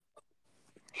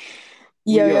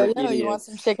Yo, We yo, are yo, you want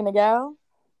some idiots. chicken to go?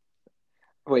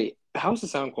 Wait, how's the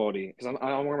sound quality? Because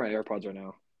I'm wearing my AirPods right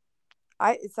now.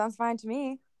 It sounds fine to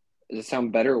me. Does it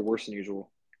sound better or worse than usual?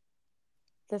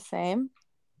 The same.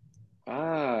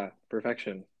 Ah,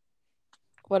 perfection.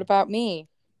 What about me?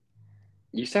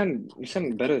 You sound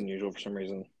better than usual for some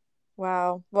reason.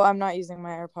 Wow. Well, I'm not using my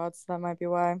AirPods, so that might be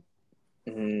why.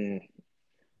 Mm.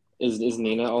 Is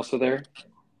Nina also there?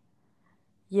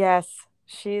 Yes,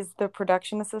 she's the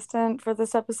production assistant for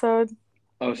this episode.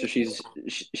 Oh, so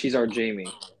she's our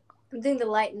Jamie. I'm doing the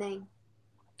lightning.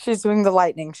 She's doing the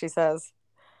lightning, she says.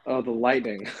 Oh, the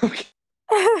lightning. The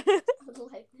The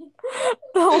lightning.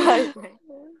 lightning.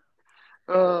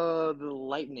 The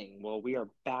lightning. Well, we are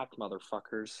back,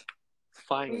 motherfuckers. We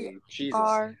Finally, Jesus.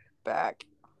 are back.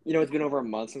 You know, it's been over a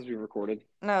month since we recorded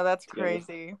No, that's together.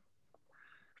 crazy.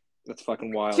 That's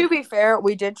fucking wild. To be fair,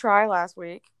 we did try last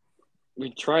week.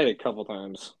 We tried it a couple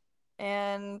times.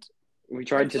 And We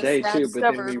tried today now too, but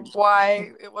then discovered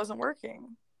why it wasn't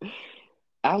working.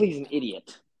 Allie's an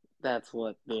idiot. That's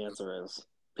what the answer is.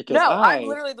 Because No, I'm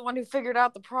literally the one who figured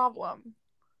out the problem.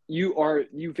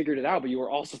 you figured it out, but you are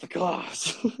also the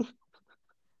cause.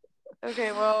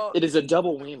 Okay, well, It is a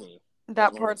double whammy.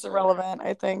 that part's irrelevant,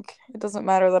 I think. It doesn't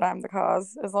matter that I'm the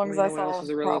cause, as long Well, as you I know what else solve is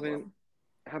the irrelevant? problem.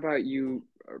 How about you?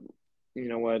 You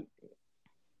know what?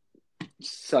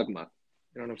 Sugma.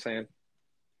 You know what I'm saying?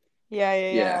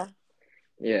 Yeah.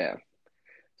 Yeah.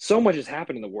 So much has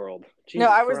happened in the world. No, Jesus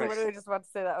I was Christ. literally just about to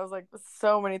say that. I was like,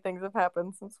 so many things have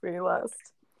happened since we last.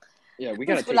 Yeah, we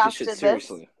gotta take this shit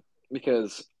seriously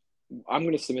because I'm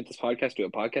gonna submit this podcast to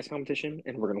a podcast competition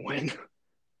and we're gonna win.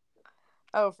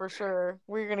 Oh, for sure.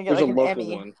 We're gonna get There's like a an local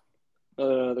Emmy. one.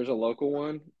 There's a local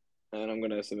one, and I'm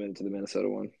gonna submit it to the Minnesota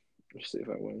one. Just see if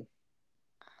I win.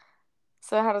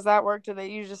 So how does that work?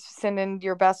 You just send in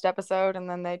your best episode and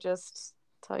then they just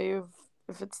tell you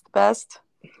if it's the best?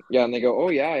 Yeah, and they go, "Oh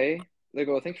yeah, eh?" They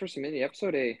go, "Thanks for submitting the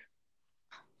episode, eh?"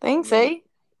 Thanks, Then, eh?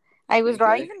 I was thanks,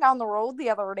 eh? driving down the road the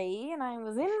other day and I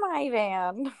was in my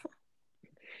van.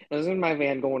 I was in my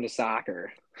van going to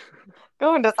soccer,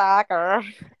 Going to soccer.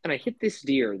 and I hit this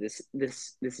deer. This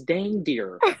dang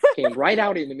deer came right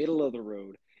out in the middle of the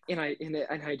road, and I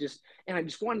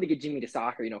just wanted to get Jimmy to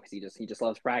soccer, because he just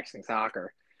loves practicing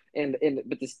soccer,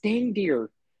 but this dang deer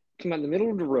came out in the middle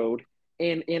of the road,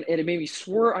 and it made me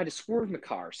swerve. I had to swerve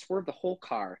the whole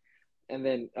car, and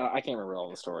then I can't remember all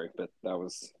the story, but that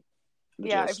was the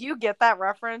Yeah, gist. if you get that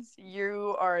reference,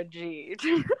 you are a G.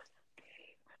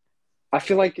 I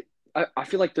feel like I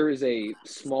feel like there is a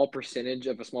small percentage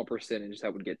of a small percentage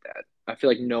that would get that. I feel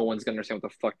like no one's gonna understand what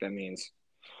the fuck that means.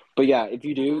 But yeah, if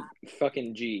you do,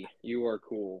 fucking G, you are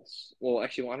cool. Well,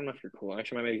 actually, I don't know if you're cool.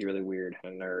 Actually, might make you really weird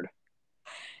and a nerd.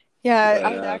 Yeah,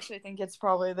 But I actually think it's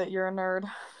probably that you're a nerd.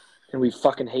 and we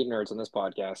fucking hate nerds on this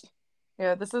podcast.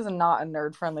 Yeah, this is not a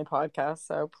nerd-friendly podcast,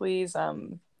 so please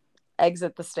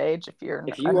exit the stage if you're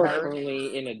If a you are nerd.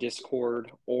 currently in a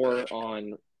Discord or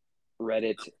on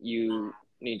Reddit, you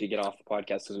need to get off the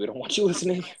podcast because we don't want you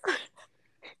listening.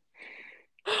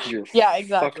 You're Yeah,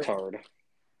 exactly. fucktard.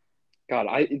 God,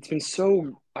 I've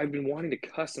been wanting to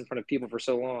cuss in front of people for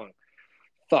so long.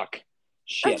 Fuck.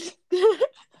 Shit.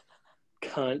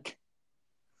 Cunt.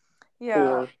 Yeah.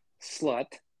 Whore.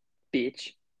 Slut. Bitch.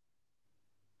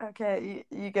 Okay,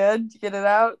 you good? You get it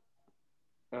out?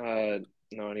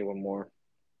 No, I need one more.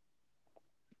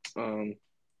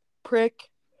 Prick.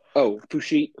 Oh,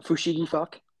 Fushigi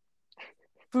fuck.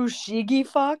 Fushigi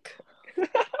fuck?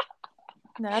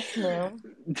 That's new.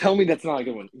 Tell me that's not a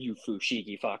good one. You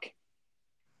Fushigi fuck.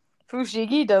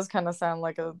 Fushigi does kind of sound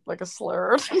like a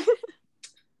slur.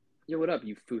 Yo, what up,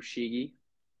 you Fushigi?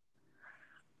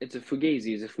 It's a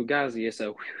fugazi. It's a fugazi.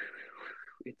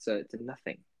 It's a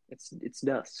nothing. It's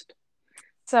dust.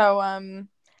 So,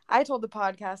 I told the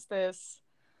podcast this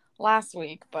last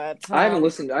week, but I haven't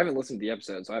listened. I haven't listened to the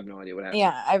episode, so I have no idea what happened.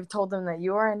 Yeah, I've told them that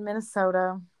you are in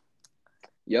Minnesota.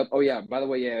 Yep. Oh yeah. By the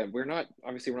way, yeah, we're not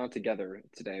together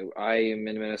today. I am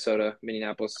in Minnesota,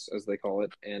 Minneapolis, as they call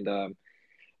it, and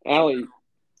Allie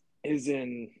is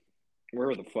in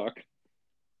where the fuck?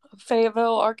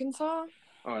 Fayetteville, Arkansas.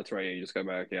 Oh, that's right. Yeah, you just got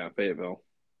back. Yeah, Fayetteville.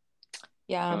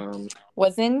 Yeah.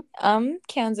 Was in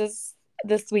Kansas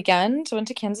this weekend. Went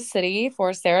to Kansas City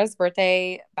for Sarah's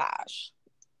birthday bash.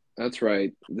 That's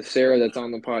right. The Sarah that's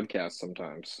on the podcast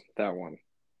sometimes. That one.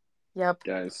 Yep.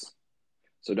 Guys.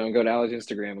 So don't go to Allie's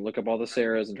Instagram and look up all the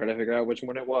Sarahs and try to figure out which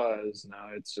one it was. No,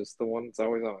 it's just the one that's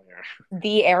always on here.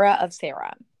 The era of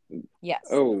Sarah. Yes.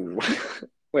 Oh.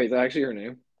 Wait, is that actually her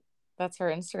name? That's her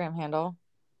Instagram handle.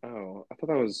 Oh, I thought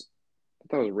that was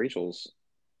Rachel's.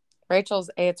 Rachel's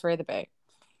A. It's Ray the Bay.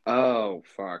 Oh,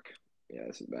 fuck. Yeah,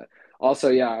 this is bad. Also,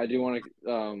 yeah, I do want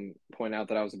to point out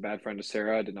that I was a bad friend to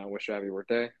Sarah. I did not wish her happy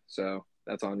birthday, so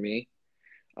that's on me.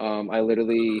 I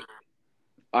literally,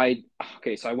 I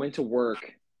okay, so I went to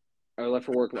work. I left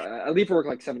for work. I leave for work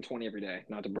like 7:20 every day.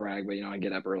 Not to brag, but I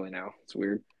get up early now. It's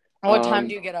weird. What time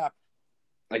do you get up?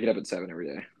 I get up at 7 every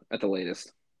day at the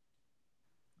latest.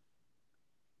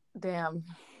 Damn.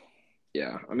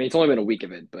 Yeah, I mean it's only been a week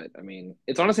of it, but I mean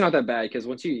it's honestly not that bad because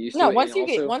once you get used to No, it, and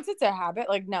also, once it's a habit,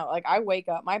 like no, like I wake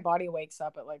up, my body wakes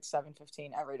up at like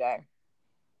 7:15 every day.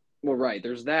 well, right,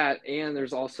 there's that, and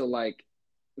there's also like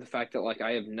the fact that like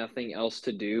I have nothing else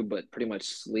to do but pretty much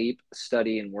sleep,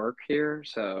 study, and work here.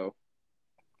 So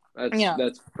Yeah.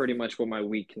 that's pretty much what my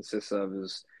week consists of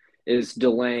is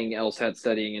delaying LSAT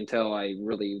studying until I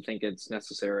really think it's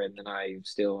necessary, and then I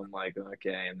still am like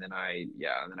okay, and then I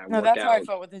No, work that's how I out.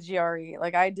 felt with the GRE.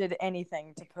 Like I did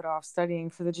anything to put off studying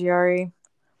for the GRE.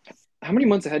 How many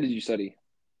months ahead did you study?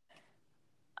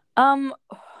 Um,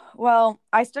 well,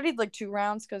 I studied like 2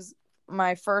 rounds because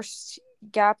my first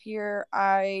gap year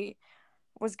I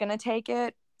was gonna take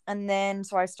it, and then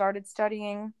so I started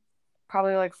studying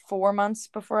probably like 4 months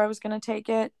before I was gonna take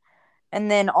it. And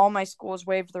then all my schools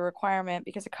waived the requirement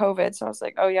because of COVID. So I was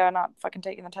like, oh yeah, not fucking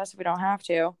taking the test if we don't have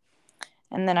to.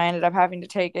 And then I ended up having to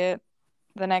take it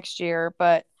the next year.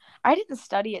 But I didn't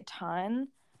study a ton.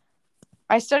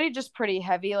 I studied just pretty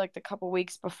heavy like the couple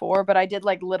weeks before, but I did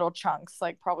like little chunks,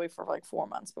 like probably for like 4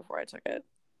 months before I took it.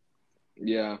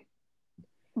 Yeah.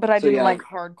 But I So didn't yeah, like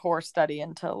hardcore study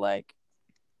until like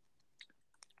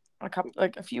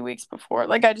a few weeks before.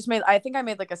 Like I think I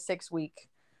made like a 6 week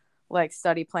like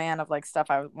study plan of like stuff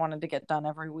I wanted to get done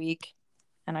every week,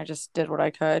 and I just did what I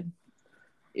could.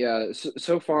 yeah.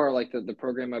 So far, like the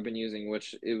program I've been using,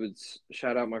 which it was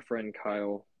shout out my friend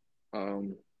Kyle.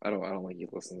 I don't think he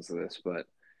listens to this, but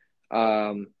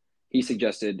um, he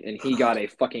suggested, and he got a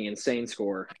fucking insane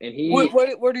score, and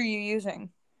What are you using?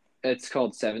 it's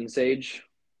called Seven Sage,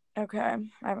 Okay,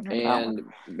 I haven't heard of that one.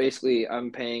 and basically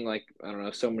I'm paying like I don't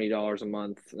know so many dollars a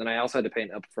month. And then I also had to pay an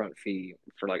upfront fee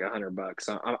for like $100.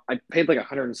 So I paid like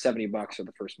 $170 for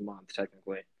the first month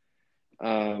technically.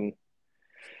 Um,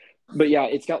 but yeah,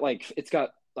 it's got like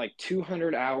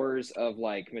 200 hours of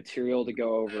like material to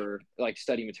go over, like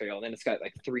study material, and then it's got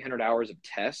like 300 hours of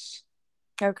tests.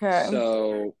 Okay.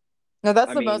 So No,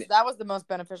 I mean, that was the most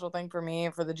beneficial thing for me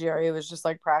for the GRE was just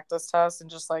like practice tests and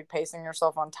just like pacing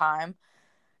yourself on time.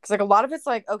 Because like a lot of it's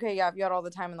like, okay, yeah, if you had all the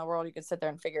time in the world, you could sit there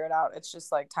and figure it out. It's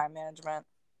just like time management.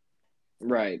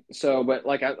 right. So, but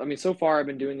like I mean, so far I've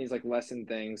been doing these like lesson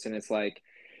things, and it's like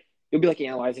you'll be like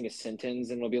analyzing a sentence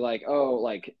and it'll be like oh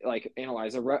like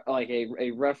analyze a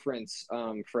reference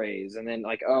phrase, and then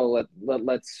like oh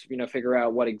let's figure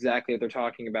out what exactly they're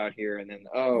talking about here, and then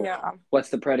oh Yeah. what's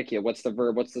the predicate, what's the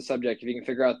verb, what's the subject. If you can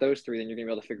figure out those three, then you're gonna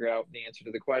be able to figure out the answer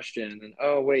to the question. And then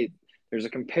oh wait, there's a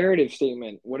comparative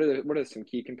statement. What are some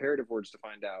key comparative words to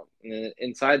find out? And then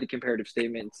inside the comparative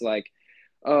statement it's like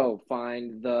oh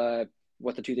find the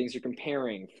what the two things you're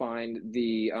comparing, find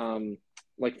the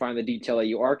detail that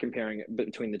you are comparing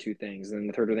between the two things. And then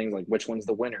the third thing is like which one's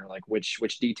the winner, like which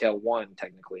detail won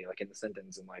technically, like in the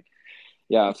sentence. And like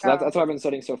yeah, so that's Yeah. that's what I've been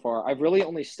studying so far. I've really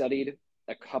only studied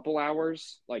a couple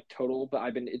hours like total, but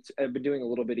I've been doing a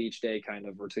little bit each day kind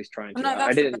of, or at least trying to. No,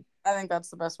 I didn't. I think that's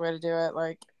the best way to do it.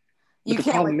 Like But you the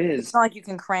can't problem it's is, not like you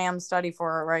can cram study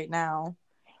for it right now.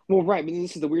 well, right, but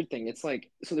this is the weird thing. It's like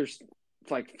so there's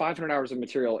like 500 hours of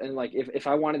material, and like if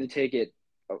I wanted to take it,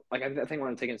 like I think I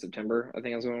want to take it in September. I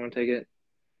think that's when I want to take it.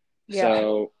 Yeah.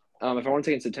 So if I want to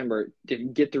take it in September, to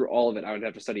get through all of it, I would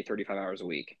have to study 35 hours a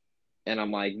week. And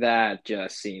I'm like, that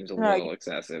just seems a No, little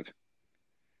excessive.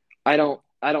 I don't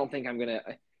think I'm gonna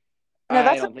no, I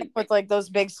that's the don't thing think with like those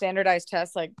big standardized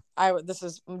tests. Like this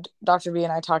is Dr. B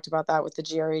and I talked about that with the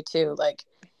GRE too. Like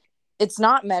it's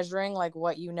not measuring like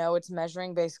what you know, it's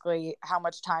measuring basically how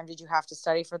much time did you have to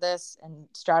study for this and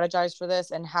strategize for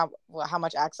this, and how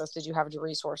much access did you have to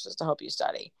resources to help you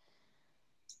study.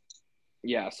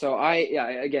 yeah, so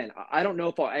again, I don't know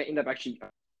if I end up actually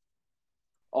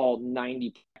all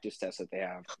 90 practice tests that they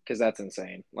have because that's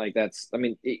insane. Like that's I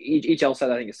mean each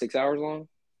LSAT I think is 6 hours long.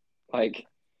 Like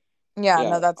Yeah, yeah,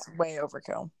 no, that's way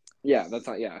overkill. yeah, that's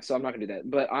not yeah. So I'm not gonna do that.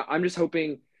 But I'm just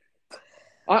hoping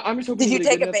I'm just hoping to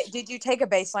get a good enough. Did you take a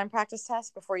baseline practice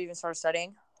test before you even started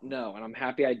studying? No, and I'm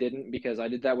happy I didn't because I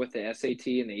did that with the SAT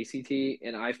and the ACT,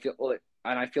 and I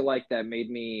feel like that made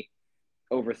me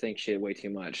overthink shit way too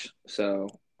much. So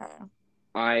Uh,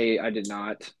 I did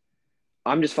not.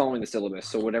 I'm just following the syllabus.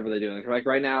 So whatever they're doing, like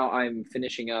right now, I'm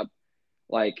finishing up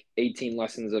like 18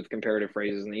 lessons of comparative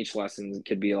phrases, and each lesson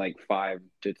could be like 5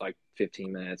 to like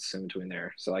 15 minutes in between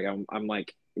there. So like I'm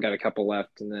like got a couple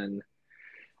left, and then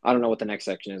I don't know what the next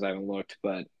section is. I haven't looked,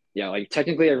 but yeah, like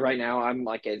technically right now I'm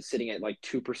like sitting at like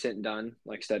 2% done,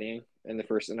 like studying in the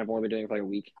first, and I've only been doing it for like a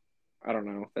week. I don't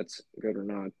know if that's good or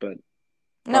not, but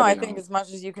No, I probably think not. as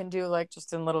much as you can do, like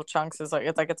just in little chunks, is like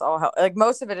it's all like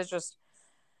most of it is just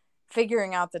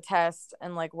figuring out the test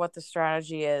and like what the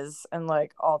strategy is and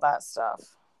like all that stuff.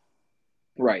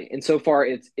 Right. And so far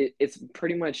it's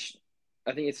pretty much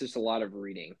I think it's just a lot of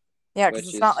reading, Yeah, because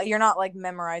which it's not is like you're not like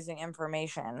memorizing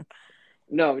information.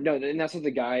 no, and that's what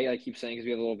the guy like keeps saying because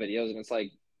we have little videos and it's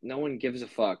like no one gives a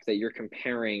fuck that you're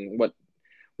comparing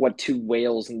what two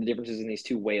whales and the differences in these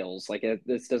two whales. Like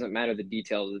this doesn't matter the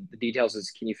details. The details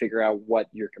is can you figure out what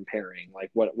you're comparing?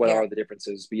 Like what Yeah. are the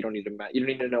differences? But you don't need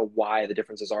to know why the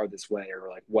differences are this way or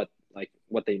like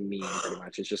what they mean pretty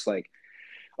much. It's just like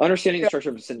understanding the Yeah.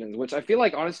 structure of a sentence, which I feel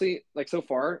like honestly, like so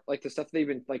far, like the stuff they've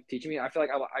been like teaching me, I feel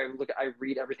like I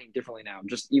read everything differently now.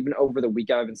 Just even over the week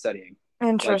I've been studying, like I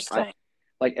Interesting.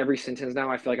 like every sentence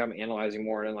now, I feel like I'm analyzing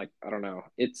more and like I don't know,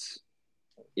 it's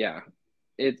yeah,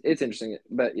 it's interesting,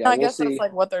 but yeah, I we'll guess that's see.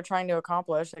 like what they're trying to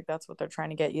accomplish. Like that's what they're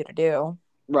trying to get you to do.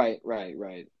 Right.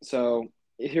 So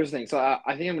here's the thing. So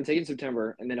I think I'm gonna take it in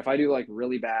September, and then if I do like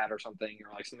really bad or something,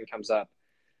 or like something comes up,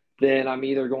 then I'm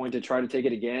either going to try to take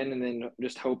it again and then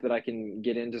just hope that I can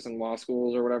get into some law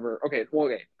schools or whatever. Okay.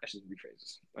 I should rephrase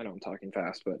this. I know I'm talking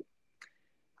fast, but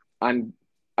I'm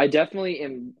I definitely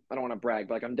am. I don't want to brag,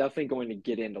 but like I'm definitely going to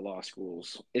get into law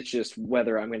schools. It's just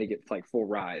whether I'm going to get like full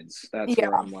rides. That's where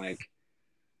Yeah. I'm like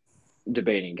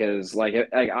debating because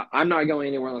I'm not going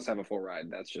anywhere unless I have a full ride.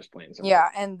 That's just plain simple. Yeah,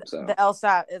 and the So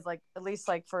LSAT is like at least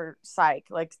like for psych,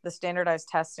 like the standardized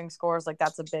testing scores, like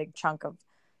that's a big chunk of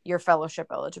your fellowship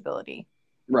eligibility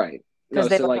right. because No,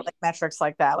 they so look at like like metrics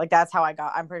like that. Like that's how I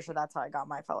got. I'm pretty sure that's how I got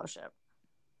my fellowship.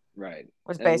 right.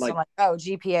 Was And based on like like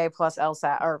GPA plus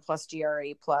LSAT or plus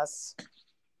GRE plus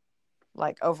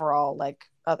like overall like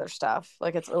other stuff.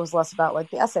 Like it was less about like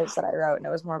the essays that I wrote, and it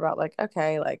was more about like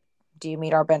okay, like do you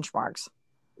meet our benchmarks?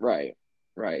 right.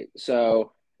 Right.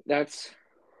 So that's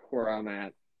where I'm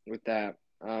at with that.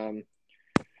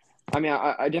 I mean,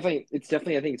 I definitely, it's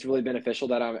definitely, I think it's really beneficial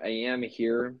that I am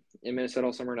here in Minnesota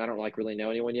all summer and I don't like really know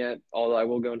anyone yet. Although I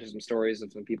will go into some stories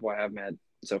of some people I have met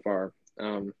so far.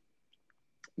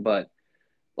 But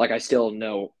like I still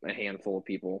know a handful of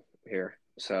people here.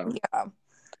 So, Yeah.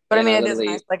 But I and mean, I it is nice.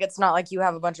 literally, Like, it's not like you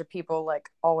have a bunch of people like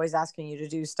always asking you to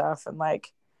do stuff and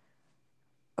like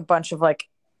a bunch of like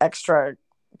extra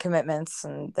commitments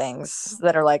and things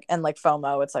that are like, and like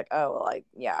FOMO. It's like, oh, like,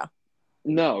 yeah.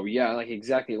 no, yeah, like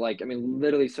exactly. Like, I mean,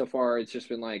 literally so far, it's just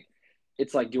been like,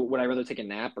 it's like, would I rather take a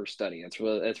nap or study? That's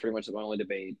pretty much my only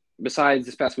debate. Besides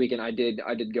this past weekend, I did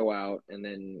go out and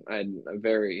then I had a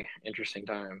very interesting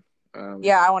time. Um,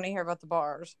 Yeah, I want to hear about the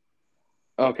bars.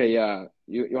 Okay, yeah.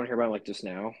 You want to hear about it like just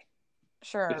now? Is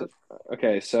Sure. it,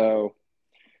 okay, so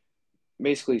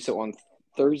basically, so on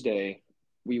Thursday,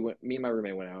 me and my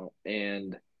roommate went out,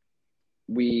 and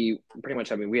we pretty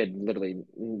much, I mean, we had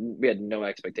no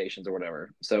expectations or whatever.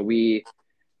 So we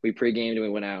pre-gamed and we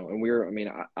went out, and I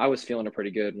mean, I was feeling it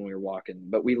pretty good when we were walking,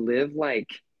 but we live like,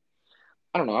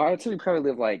 I don't know, I would say we probably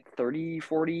live like 30,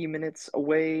 40 minutes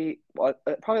away,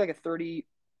 probably like a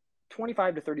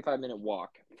 25 to 35-minute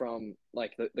walk from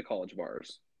like the college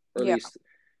bars, or at Yeah. least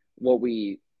what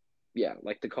we yeah,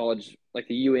 like the college, like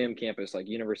the campus, like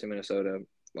University of Minnesota,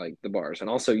 like the bars, and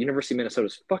also University of Minnesota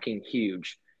is fucking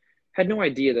huge. Had no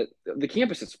idea that the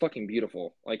campus is fucking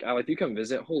beautiful. Like you come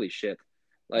visit, holy shit,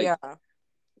 like Yeah.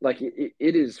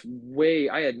 it is way.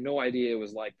 I had no idea it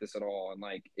was like this at all, and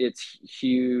like it's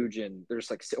huge, and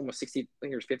there's like almost 60. I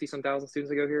think there's 50 some thousand students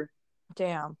that go here.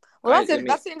 Damn. Well, I mean,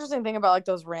 that's the interesting thing about like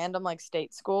those random like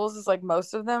state schools is like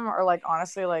most of them are like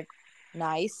honestly like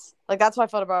nice. Like that's what I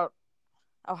felt about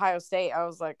Ohio State. I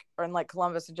was like, or in like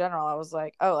Columbus in general, I was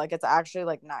like, oh, like it's actually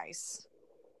like nice.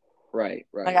 Like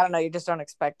I right. don't know, you just don't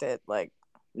expect it. Like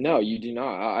No, you do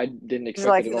not. I didn't you're expect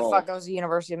like, it who at the fuck all. goes to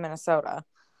University of Minnesota?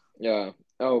 Yeah.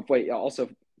 Oh, wait. Also,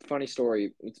 funny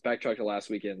story. Let's backtrack to last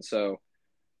weekend. So,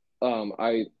 um,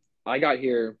 I I got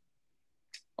here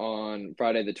on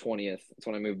Friday the 20th. That's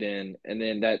when I moved in, and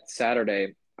then that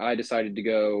Saturday I decided to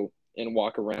go and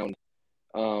walk around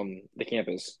the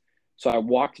campus. So I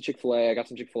walked to Chick-fil-A. I got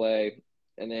some Chick-fil-A,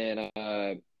 and then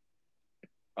I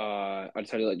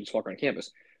decided to like just walk around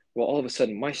campus. Well, all of a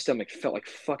sudden, my stomach felt like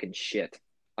fucking shit.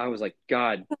 I was like,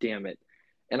 God damn it.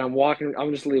 And I'm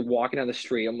just literally walking down the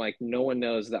street. I'm like, no one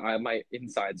knows that my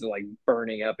insides are like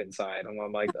burning up inside. And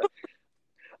I'm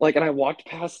like, and I walked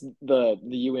past the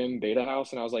beta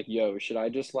house and I was like, yo, should I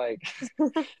just like,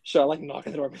 should I like knock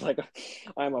on the door and be like,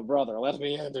 I'm a brother, let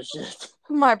me in this shit.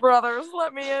 My brothers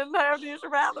let me in. I have to use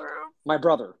your bathroom. My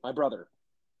brother.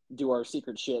 do our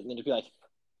secret shit, and then you'd be like,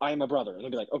 I am a brother. And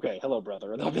they'll be like, okay, hello,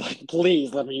 brother. And they'll be like,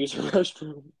 please let me use your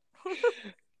restroom.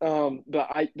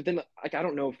 But then like I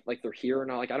don't know if like they're here or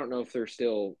not. Like I don't know if they're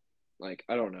still like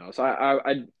I don't know. So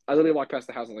I literally walked past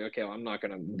the house and I'm like, okay, well, I'm not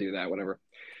gonna do that, whatever.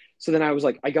 So then I was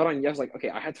like, I was like, okay,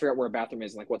 I had to figure out where a bathroom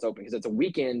is and like what's open because it's a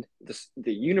weekend.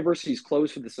 The university's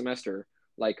closed for the semester.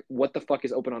 Like, what the fuck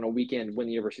is open on a weekend when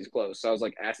the university's closed? So I was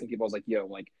like asking people, I was like, yo,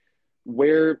 like,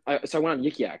 so I went on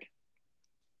Yik Yak.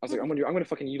 I was like, I'm gonna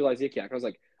fucking utilize Yik Yak. I was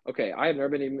like, okay, I have never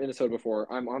been in Minnesota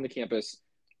before. I'm on the campus.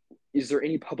 Is there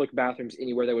any public bathrooms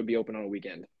anywhere that would be open on a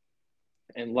weekend?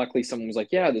 And luckily, someone was like,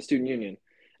 yeah, the student union.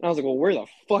 And I was like, well, where the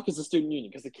fuck is the student union?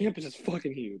 Because the campus is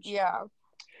fucking huge. Yeah.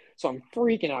 So I'm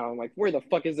freaking out. I'm like, where the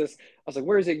fuck is this? I was like,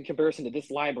 where is it in comparison to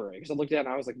this library? Because I looked at it and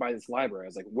I was like, by this library. I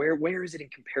was like, where is it in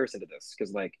comparison to this?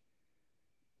 Because like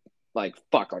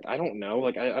fuck, like I don't know.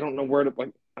 Like I don't know where to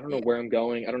like I don't know Yeah. where I'm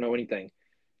going. I don't know anything.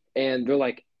 And they're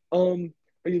like,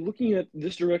 are you looking at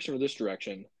this direction or this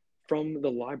direction from the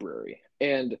library?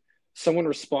 And someone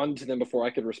responded to them before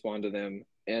I could respond to them.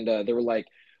 And they were like,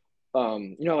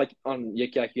 like on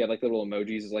Yik Yak, you had like little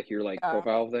emojis as like your like Yeah.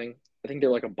 profile thing. I think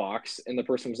they're like a box, and the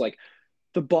person was like,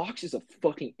 "The box is a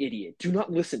fucking idiot. Do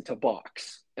not listen to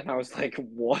box." And I was like,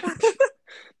 "What?"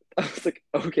 I was like,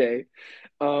 "Okay."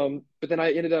 But then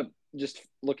I ended up just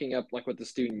looking up like what the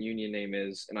student union name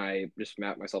is, and I just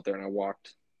mapped myself there, and I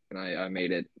walked, and I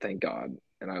made it. Thank God.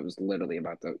 And I was literally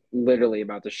about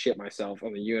to shit myself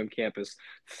on the UM campus,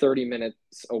 30 minutes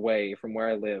away from where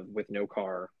I live with no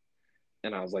car.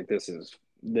 And I was like,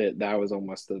 that was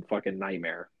almost the fucking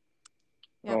nightmare.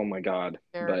 Yeah. Oh my God.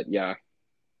 Scary. But yeah,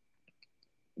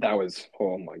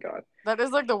 oh my God. That is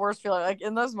like the worst feeling. Like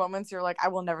in those moments, you're like, I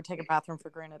will never take a bathroom for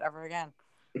granted ever again.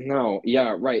 No,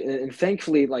 yeah, right. And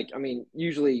thankfully, like, I mean,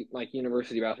 usually like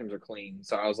university bathrooms are clean.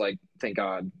 So I was like, thank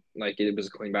God, like it was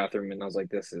a clean bathroom. And I was like,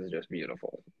 this is just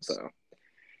beautiful. So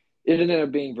it ended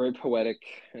up being very poetic.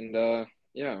 And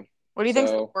yeah. What do you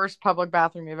think's the So, worst public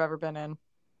bathroom you've ever been in?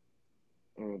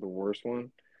 oh, the worst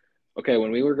one. Okay,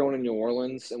 when we were going to New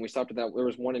Orleans and we stopped at that, there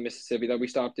was one in Mississippi that we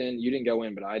stopped in. You didn't go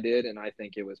in, but I did, and I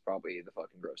think it was probably the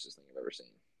fucking grossest thing I've ever seen.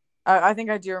 I think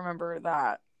I do remember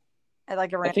that at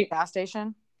like a I random think, gas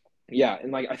station. yeah,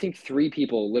 and like I think three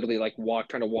people literally like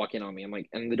trying to walk in on me. I'm like,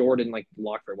 and the door didn't like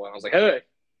lock for a while. I was like, hey,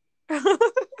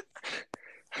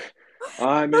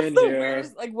 I'm That's in the here.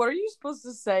 weirdest. Like, what are you supposed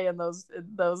to say in those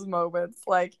moments?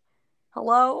 Like,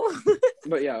 hello,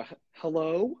 But yeah,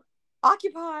 hello,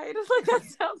 occupied. Like that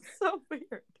sounds so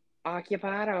weird.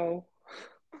 occupado.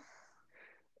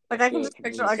 Like That's I can the just from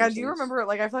picture. The Like I do Simpsons. remember.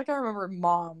 Like I feel like I remember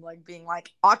mom like being like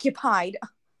occupied.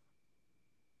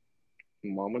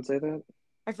 Mom would say that.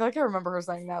 I feel like I remember her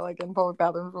saying that like in public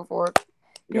bathrooms before.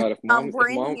 God, We're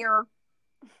in here.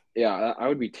 yeah, I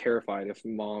would be terrified if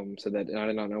mom said that, and I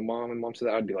did not know mom, and mom said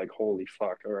that. I'd be like, holy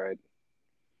fuck! All right,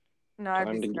 No, I'd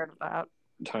be time to scared of that.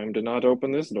 time to not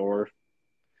open this door.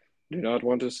 Do not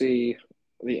want to see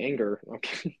the anger.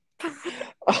 Okay.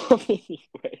 Anyways.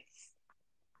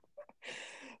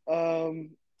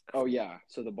 Oh yeah.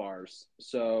 So the bars.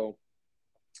 So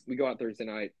we go out Thursday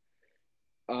night.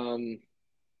 Um,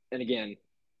 and again,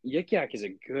 Yik Yak is a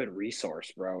good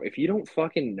resource, bro. If you don't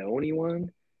fucking know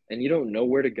anyone and you don't know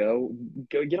where to go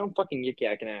get on fucking Yik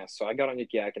Yak and ask. So I got on Yik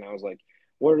Yak and I was like,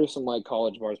 what are some like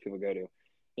college bars people go to?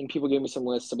 And people gave me some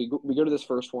lists. So we go to this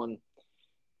first one,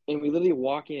 and we literally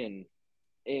walk in,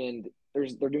 and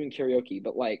they're doing karaoke,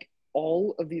 but like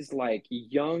all of these like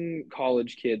young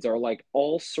college kids are like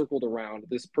all circled around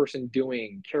this person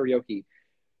doing karaoke,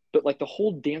 but like the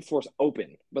whole dance floor's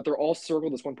open, but they're all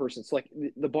circled this one person. So like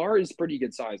the bar is pretty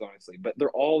good size, honestly, but they're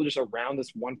all just around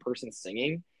this one person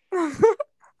singing.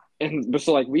 And but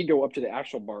so like we go up to the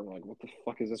actual bar and we're like, what the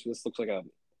fuck is this? This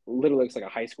literally looks like a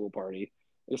high school party.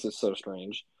 This is so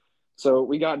strange. So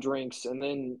we got drinks, and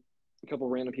then a couple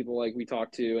random people like we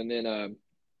talked to, and then oh,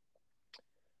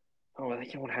 I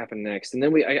think what happened next. And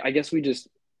then I guess we each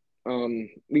went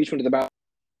to the bathroom,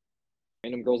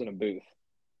 random girls in a booth,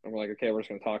 and we're like, okay, we're just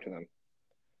gonna talk to them.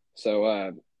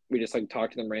 So we just like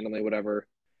talked to them randomly, whatever.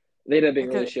 They ended up being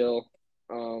really Okay. chill.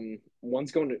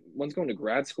 One's going to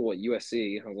grad school at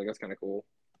USC. I was like, that's kind of cool.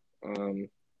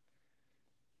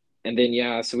 And then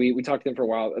yeah, so we talked to them for a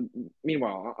while.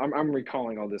 Meanwhile, I'm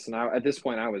recalling all this, and at this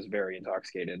point I was very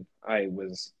intoxicated. I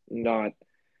was not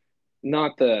in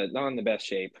the best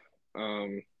shape.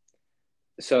 Um,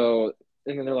 so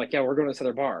and then they're like, yeah, we're going to this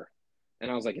other bar, and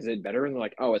I was like, is it better? And they're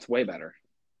like, oh, it's way better.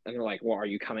 And they're like, well, are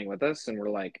you coming with us? And we're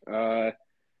like,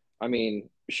 I mean,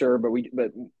 sure, but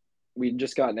we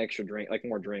just got an extra drink, like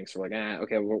more drinks. We're like,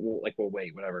 okay, we'll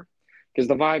wait, whatever, because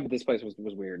the vibe of this place was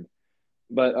weird.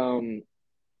 But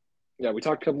yeah, we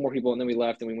talked to a couple more people, and then we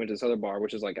left, and we went to this other bar,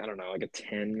 which is like, I don't know, like a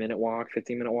 10-minute walk,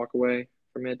 15-minute walk away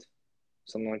from it,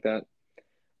 something like that.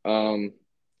 Um,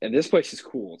 and this place is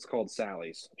cool. It's called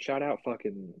Sally's. Shout out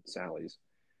fucking Sally's.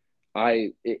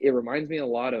 It reminds me a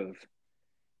lot of.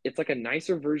 It's like a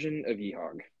nicer version of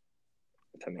Yeehog,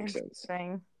 if that makes sense.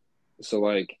 Interesting. So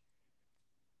like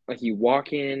you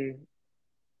walk in,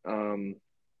 um,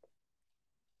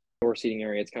 outdoor seating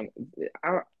area. It's kind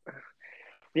of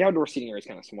the outdoor seating area is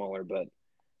kind of smaller, but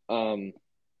um,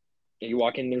 you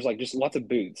walk in. There's like just lots of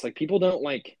booths. Like people don't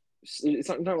like. It's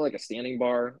not like a standing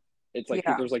bar. It's like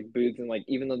Yeah. there's like booths and like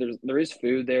even though there is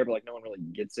food there, but like no one really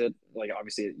gets it. Like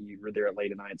obviously you were there at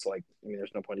late at night, so like I mean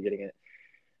there's no point of getting it.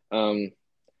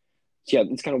 So yeah,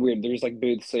 it's kind of weird. There's like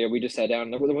booths, so yeah, we just sat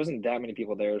down. There wasn't that many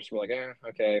people there, so we're like,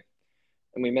 okay.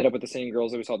 And we met up with the same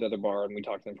girls that we saw at the other bar, and we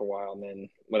talked to them for a while, and then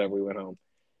whatever, we went home.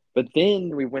 But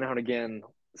then we went out again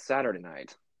Saturday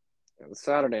night. And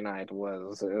Saturday night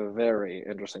was a very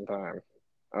interesting time.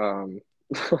 Um,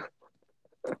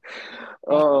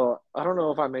 oh, I don't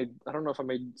know if I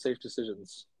made safe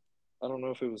decisions. I don't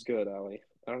know if it was good, Allie.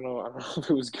 I don't know if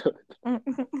it was good.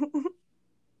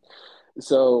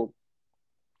 So,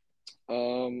 I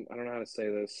don't know how to say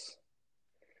this.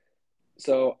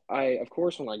 So of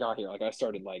course, when I got here, like I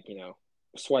started like,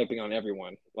 swiping on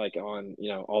everyone, like on,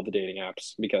 all the dating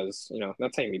apps because,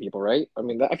 that's how you meet people, right? I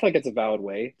mean, I feel like it's a valid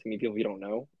way to meet people if you don't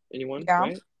know anyone, Yeah.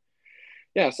 right?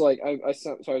 Yeah, so like I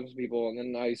started with some people, and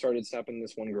then I started snapping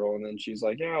this one girl, and then she's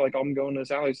like, yeah, like I'm going to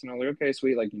Sally's, and I'm like, okay,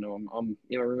 sweet, like I'm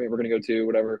roommate, we're gonna go to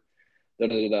whatever, da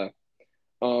da da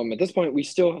da. At this point, we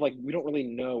still have like we don't really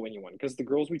know anyone because the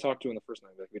girls we talked to in the first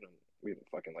night, like we didn't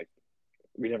fucking like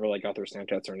we never like got their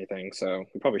Snapchats or anything, so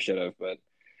we probably should have, but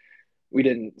we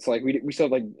didn't. So like we still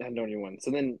like hadn't known anyone.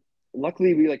 So then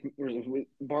luckily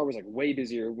bar was like way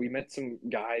busier. We met some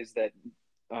guys that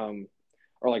um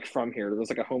are like from here. There was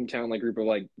like a hometown like group of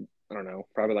like I don't know,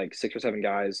 probably like 6 or 7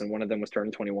 guys, and one of them was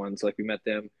turning 21. So like we met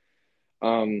them.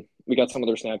 We got some of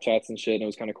their Snapchats and shit, and it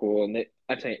was kind of cool. And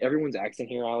I'm saying everyone's accent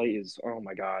here, Ali, is oh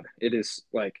my god, it is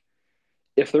like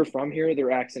if they're from here,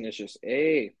 their accent is just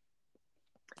hey,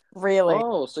 Really?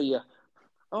 oh, so yeah,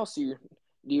 oh, so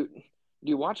do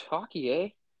you watch hockey, eh?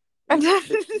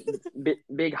 Big,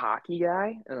 big hockey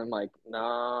guy, and I'm like,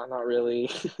 nah, not really.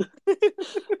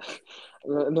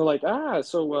 And they're like,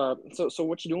 so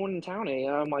what you doing in town, eh?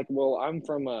 And I'm like, well, I'm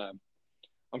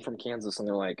from Kansas, and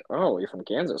they're like, oh, you're from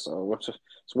Kansas, so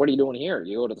what are you doing here? Do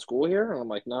you go to the school here? And I'm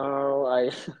like, no,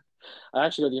 I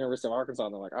actually go to the University of Arkansas,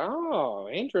 and they're like, oh,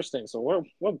 interesting. So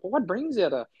what brings you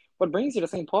to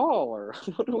St. Paul, or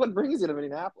what brings you to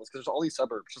Minneapolis? Because there's all these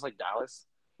suburbs, just like Dallas.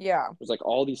 Yeah. There's like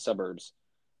all these suburbs,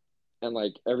 and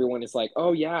like everyone is like,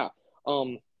 oh yeah,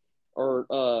 or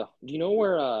do you know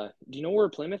where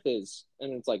Plymouth is?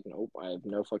 And it's like, nope, I have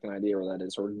no fucking idea where that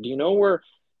is. Or do you know where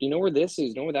this is? Do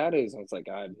you know where that is? And it's like,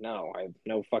 no, I have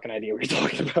no fucking idea what you're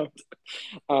talking about.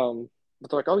 But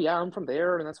they're like, oh yeah, I'm from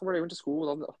there, and that's where I went to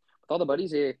school with all the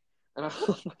buddies here. And I'm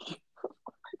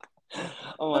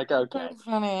like, okay, That's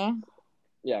funny.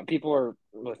 yeah, people are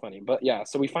really funny. But yeah,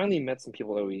 so we finally met some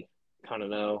people that we kind of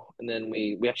know, and then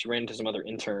we actually ran into some other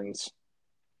interns,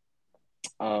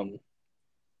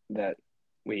 that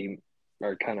we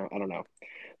are kind of I don't know.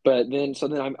 But then so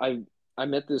then I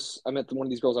met one of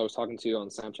these girls I was talking to on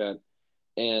Snapchat,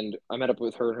 and I met up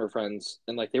with her and her friends,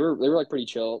 and like they were like pretty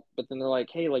chill. But then they're like,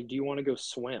 hey, like, do you want to go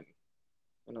swim?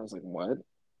 And I was like, what?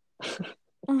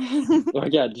 They're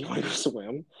like, yeah, do you want to go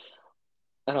swim?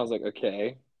 And I was like,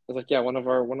 okay. I was like, yeah, one of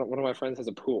my friends has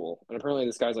a pool, and apparently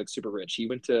this guy's like super rich. He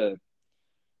went to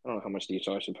I don't know how much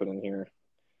detail I should put in here.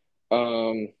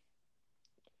 Um,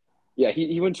 yeah,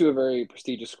 he went to a very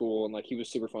prestigious school, and like he was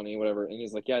super funny, whatever. And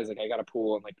he's like, yeah, he's like, I got a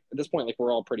pool, and like at this point, like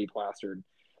we're all pretty plastered,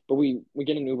 but we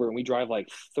get an Uber and we drive like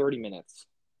 30 minutes.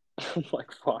 I'm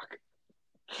like, fuck.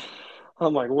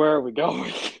 I'm like, where are we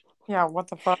going? Yeah, what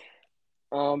the fuck?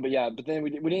 But yeah, but then we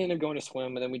didn't end up going to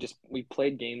swim, and then we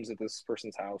played games at this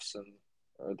person's house and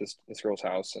or this girl's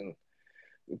house, and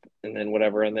then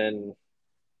whatever, and then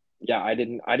yeah, I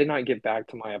did not get back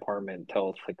to my apartment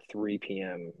till like 3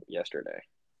 p.m. yesterday,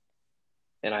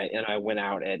 and I went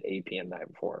out at 8 p.m. the night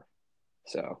before,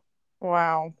 so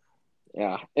Wow.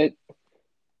 yeah, I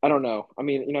don't know. I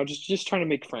mean, just trying to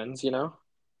make friends,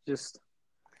 just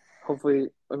hopefully.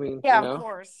 I mean, Yeah, of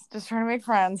course. Just trying to make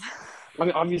friends. I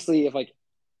mean, obviously,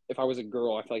 if I was a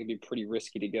girl, I feel like it'd be pretty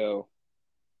risky to go,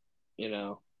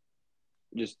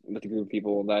 just with a group of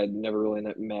people that I'd never really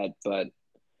met. But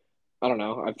I don't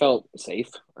know. I felt safe,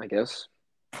 I guess.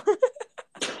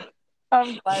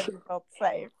 I'm glad you felt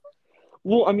safe.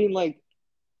 Well, I mean, like,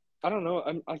 I don't know.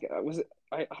 I'm like, was it?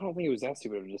 I don't think it was that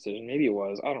stupid of a decision. Maybe it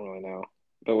was. I don't really know,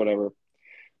 but whatever.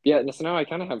 Yeah, so now I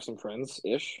kind of have some friends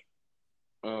ish.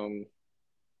 Um,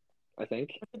 I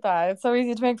think. Look at that. It's so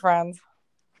easy to make friends.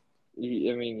 I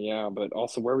mean, yeah, but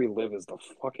also where we live is the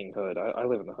fucking hood. I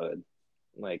live in the hood.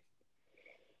 Like,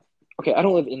 okay, I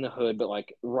don't live in the hood, but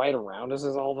like right around us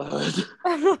is all the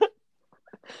hood.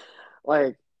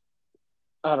 Like,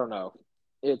 I don't know.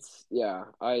 It's yeah.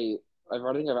 I think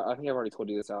I've already told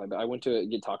you this, Allie, but I went to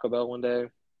get Taco Bell one day,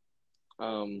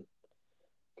 because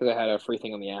I had a free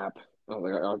thing on the app. I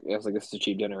was like, this is a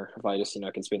cheap dinner. If I just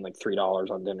I can spend like $3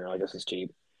 on dinner, I guess it's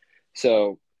cheap.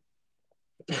 So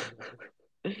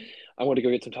I wanted to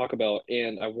go get some Taco Bell,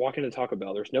 and I walk into Taco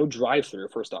Bell. There's no drive-through.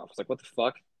 First off, it's like, what the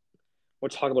fuck?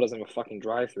 What Taco Bell doesn't have a fucking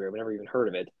drive-through? I've never even heard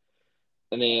of it.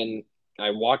 And then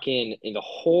I walk in, and the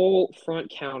whole front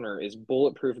counter is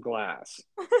bulletproof glass.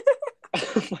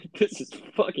 I'm like, this is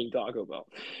fucking Taco Bell.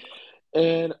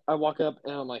 And I walk up,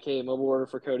 and I'm like, hey, mobile order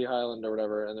for Cody Highland or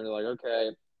whatever. And they're like, okay.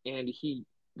 And he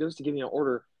goes to give me an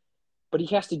order, but he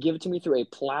has to give it to me through a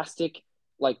plastic,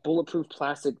 like bulletproof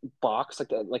plastic box,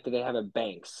 like that they have at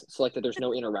banks, so like that there's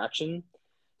no interaction.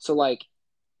 So like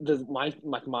my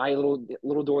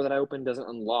little door that I open doesn't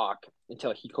unlock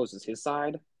until he closes his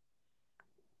side,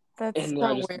 That's and then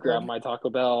I so just grabbed weird. my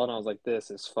Taco Bell and I was like, this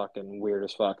is fucking weird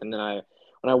as fuck. And then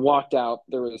when I walked out,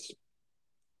 there was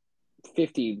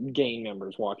 50 gang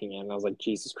members walking in, and I was like,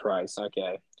 Jesus Christ,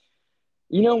 okay.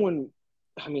 You know when,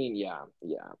 I mean, yeah,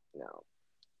 no.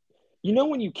 You know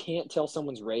when you can't tell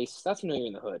someone's race? That's when you're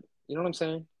in the hood. You know what I'm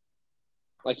saying?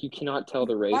 Like you cannot tell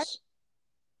the What? race.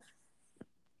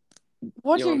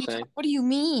 What You know do what I'm you saying? What do you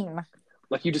mean?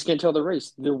 Like you just can't tell the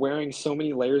race. They're wearing so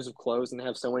many layers of clothes and they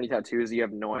have so many tattoos that you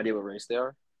have no idea what race they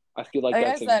are. I feel like I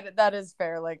guess that's a that is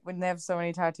fair. Like when they have so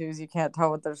many tattoos, you can't tell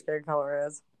what their skin color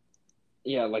is.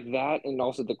 yeah, like that, and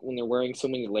also when they're wearing so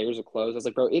many layers of clothes. I was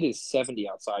like, bro, it is 70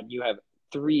 outside. You have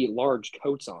three large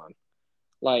coats on.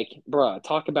 Like, bruh,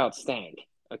 talk about stank.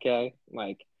 Okay,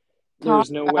 like Talk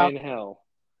there's about. no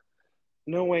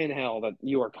way in hell that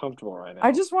you are comfortable right I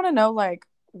now. just want to know like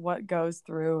what goes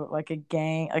through like a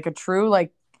gang, like a true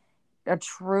like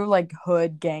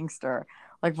hood gangster.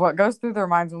 Like what goes through their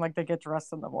minds when like they get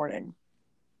dressed in the morning.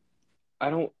 I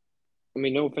don't. I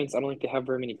mean, no offense. I don't think they have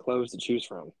very many clothes to choose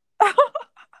from.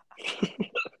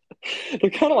 They're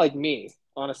kind of like me,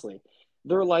 honestly.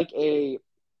 They're like a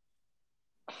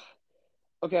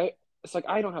okay. It's like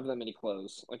I don't have that many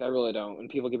clothes. Like I really don't, and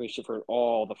people give me shit for it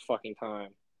all the fucking time.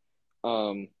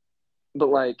 Um, but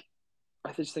like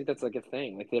I just think that's like a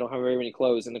thing. Like they don't have very many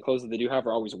clothes, and the clothes that they do have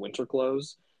are always winter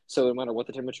clothes. So no matter what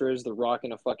the temperature is, they're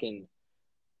rocking a fucking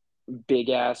big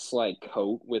ass like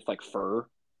coat with like fur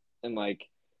and like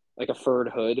a furred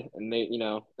hood, and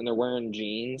and they're wearing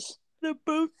jeans, The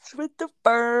boots with the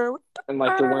fur, with the and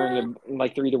like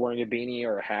fur. they're either wearing a beanie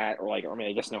or a hat, or like, I mean,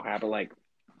 I guess no hat, but like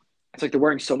it's like they're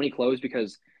wearing so many clothes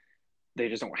because they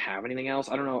just don't have anything else.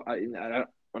 I don't know.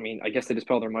 I mean, I guess they just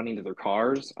put all their money into their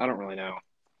cars. I don't really know.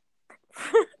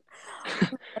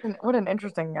 What an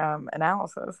interesting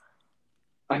analysis.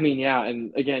 I mean, yeah,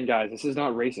 and again, guys, this is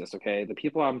not racist, okay? The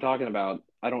people I'm talking about,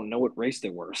 I don't know what race they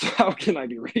were, so how can I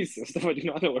be racist if I do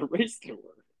not know what race they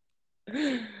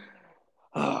were?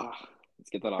 Ah, let's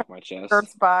get that off my chest.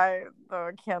 Skirts by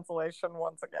the cancellation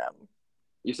once again.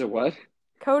 You said what?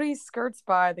 Cody skirts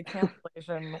by the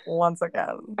cancellation once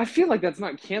again. I feel like that's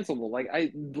not cancelable. Like,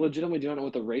 I legitimately don't know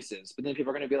what the race is, but then people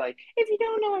are going to be like, if you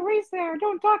don't know what race they are,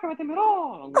 don't talk about them at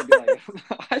all. And I'm going to be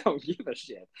like, I don't give a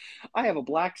shit. I have a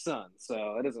black son,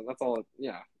 so it isn't, that's all,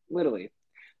 yeah, literally.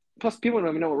 Plus, people don't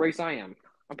even know what race I am.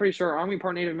 I'm pretty sure, aren't we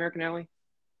part Native American, Allie?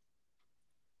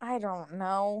 I don't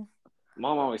know.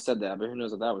 Mom always said that, but who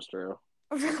knows if that was true.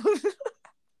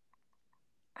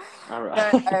 All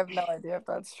right. I have no idea if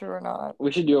that's true or not.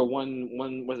 We should do a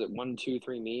was it 1, 2,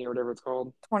 3 me or whatever it's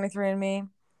called? 23andMe.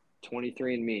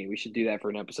 23 and me. We should do that for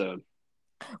an episode.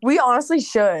 We honestly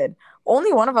should.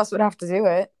 Only one of us would have to do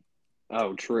it.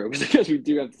 Oh, true. Because we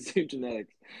do have the same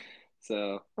genetics.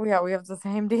 So. Yeah, we have the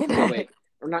same DNA. No, wait.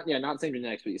 Or not, yeah, not same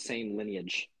genetics, but same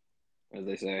lineage, as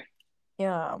they say.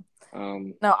 Yeah.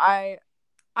 Um. No, I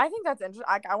think that's interesting.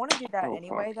 I want to do that Oh,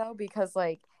 anyway, fuck. though, because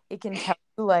like it can tell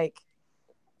you like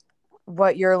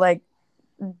what your like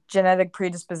genetic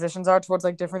predispositions are towards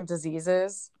like different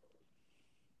diseases.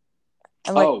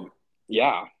 And like, Oh,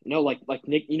 yeah. No, like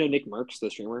Nick. You know Nick Merckx, the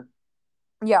streamer.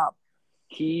 yeah,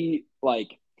 He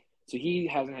so he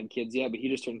hasn't had kids yet, but he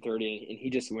just turned 30, and he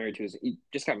just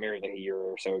got married like a year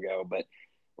or so ago. But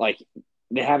like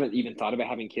they haven't even thought about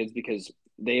having kids because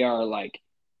they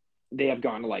have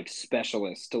gone to like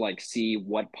specialists to like see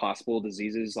what possible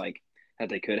diseases like that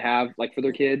they could have like for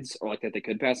their kids or like that they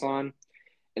could pass on.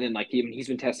 And then like he's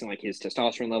been testing like his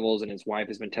testosterone levels, and his wife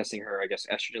has been testing her, I guess,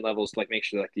 estrogen levels to like make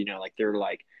sure like like they're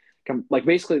like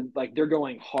basically like they're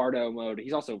going hardo mode.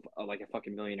 He's also like a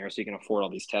fucking millionaire, so he can afford all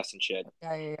these tests and shit.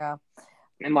 Yeah, yeah, yeah.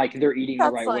 And like they're eating the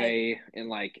That's right like. way, and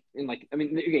like I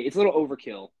mean, okay, it's a little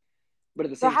overkill, but at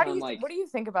the So same how do time, you like what do you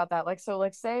think about that? Like, so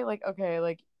like say like okay,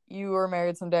 like you were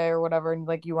married someday or whatever, and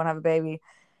like you want to have a baby,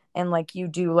 and like you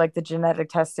do like the genetic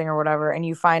testing or whatever, and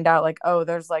you find out like oh,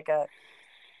 there's like a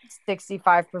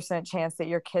 65% chance that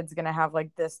your kid's gonna have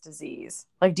like this disease.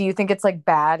 Like, do you think it's like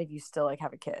bad if you still like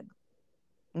have a kid,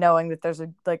 knowing that there's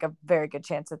a very good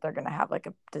chance that they're gonna have like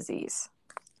a disease?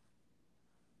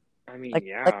 I mean, Like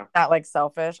yeah. not like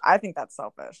selfish. I think that's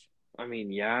selfish. I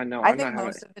mean, yeah. No, I I'm think not having.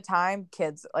 most of the time,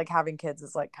 kids like having kids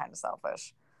is like kind of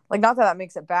selfish. Like, not that that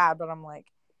makes it bad, but I'm like,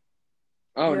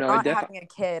 Oh you're no, it not definitely. having a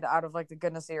kid out of like the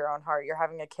goodness of your own heart. You're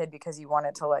having a kid because you want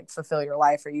it to like fulfill your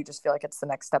life, or you just feel like it's the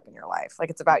next step in your life. Like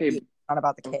it's about Okay, you, not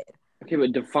about the kid. okay,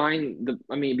 but define the.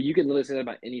 I mean, but you can literally say that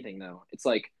about anything though. It's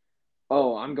like,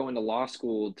 oh, I'm going to law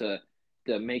school to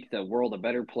make the world a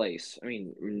better place. I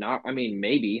mean, not. I mean,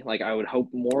 maybe. Like, I would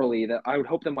hope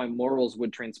that my morals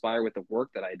would transpire with the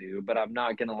work that I do. But I'm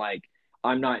not gonna like.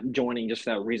 I'm not joining just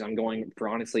for that reason. I'm going for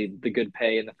honestly the good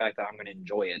pay and the fact that I'm going to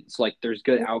enjoy it. So like, there's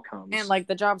good And outcomes. like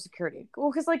the job security.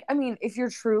 Well, because like I mean, if you're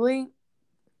truly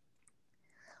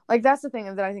like that's the thing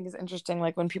that I think is interesting.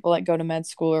 Like when people like go to med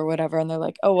school or whatever, and they're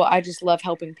like, "Oh, well, I just love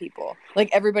helping people." Like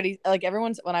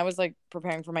everyone's when I was like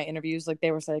preparing for my interviews, like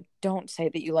they were like, "Don't say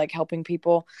that you like helping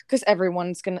people," because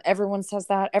everyone says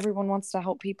that everyone wants to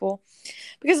help people.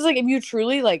 Because it's like if you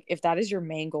truly like if that is your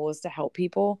main goal is to help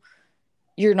people,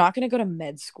 you're not going to go to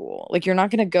med school. Like you're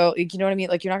not going to go, like, you know what I mean?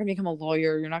 Like you're not going to become a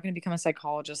lawyer. You're not going to become a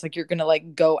psychologist. Like you're going to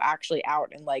like go actually out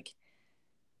and like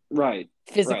Right,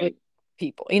 physically right.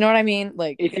 people. You know what I mean?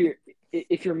 Like, if your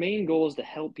if your main goal is to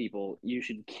help people, you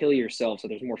should kill yourself so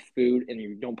there's more food and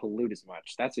you don't pollute as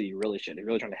much. That's what you really should. You're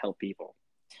really trying to help people.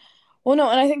 well, no,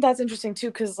 and I think that's interesting too,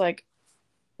 because like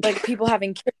people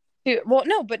having kids too. Well,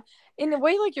 no, but in a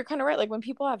way, like you're kind of right. Like when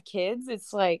people have kids,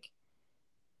 it's like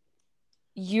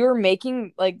you're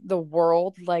making like the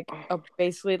world like a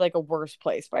basically like a worse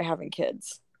place by having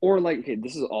kids. Or like, okay,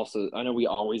 this is also, I know we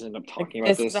always end up Like talking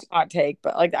about this is a this. hot take,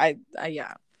 but like I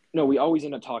yeah. No, we always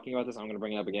end up talking about this. I'm going to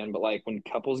bring it up again, but like when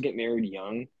couples get married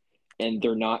young and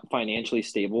they're not financially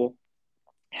stable,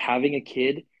 having a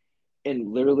kid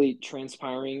and literally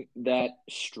transpiring that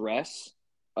stress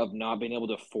of not being able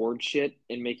to afford shit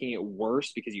and making it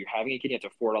worse because you're having a kid, you have to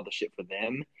afford all the shit for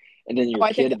them. And then your Oh,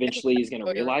 kid I think eventually that's is going to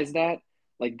lawyer. realize that.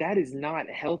 Like, that is not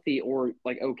healthy or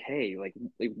like okay. Like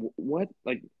what?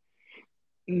 Like,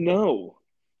 no.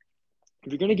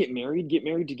 If you're going to get married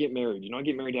to get married. You not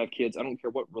get married to have kids. I don't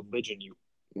care what religion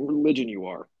you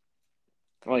are.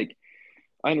 Like,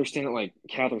 I understand that like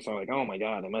Catholics are like, oh my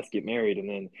God, I must get married and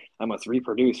then I must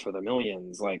reproduce for the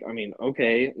millions. Like, I mean,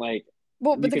 okay, like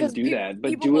Well, but you can because do that,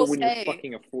 but people do will it when you're say,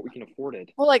 fucking afford you can afford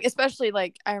it. well, like especially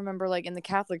like I remember like in the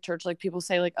Catholic Church, like people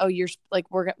say like, oh, you're like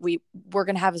we're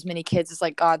gonna have as many kids as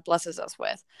like God blesses us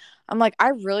with. I'm like, I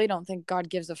really don't think God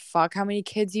gives a fuck how many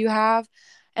kids you have,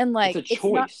 and It's a like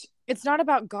choice. it's not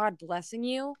about God blessing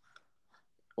you,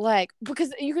 like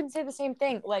because you can say the same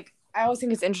thing. Like I always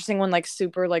think it's interesting when like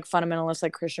super like fundamentalist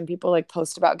like Christian people like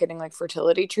post about getting like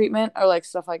fertility treatment or like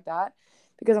stuff like that,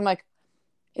 because I'm like,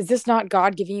 is this not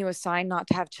God giving you a sign not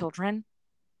to have children?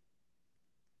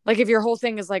 Like if your whole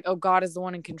thing is like, oh, God is the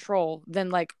one in control, then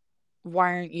like,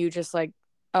 why aren't you just like,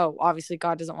 oh, obviously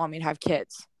God doesn't want me to have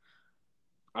kids?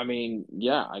 I mean,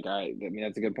 yeah, I mean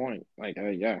that's a good point. Like,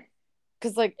 yeah,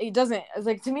 Because like it doesn't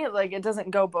like to me like it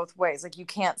doesn't go both ways. Like you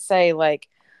can't say like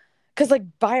because like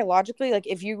biologically like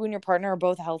if you and your partner are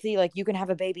both healthy like you can have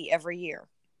a baby every year.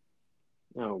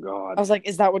 oh I God, was like,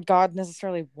 is that what God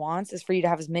necessarily wants? Is for you to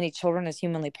have as many children as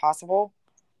humanly possible?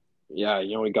 yeah,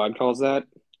 you know what God calls that?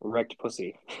 Wrecked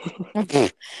pussy.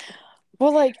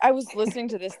 Well, like I was listening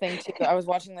to this thing too. I was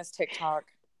watching this TikTok,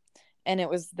 and it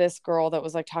was this girl that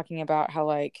was like talking about how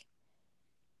like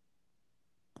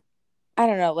I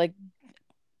don't know, like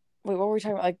wait, what were we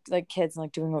talking about? Like kids and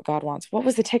like doing what God wants. What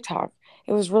was the TikTok?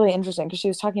 It was really interesting because she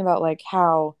was talking about like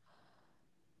how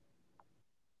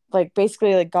like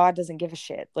basically like God doesn't give a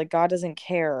shit. Like God doesn't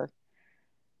care.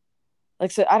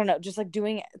 Like so I don't know, just like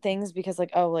doing things because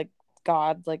like oh like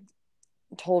God like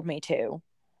told me to.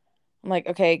 I'm like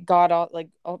okay, God like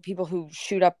all people who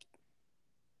shoot up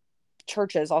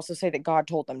churches also say that God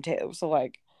told them to. So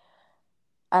like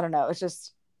I don't know, it's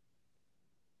just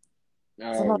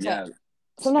Oh sometimes like yeah.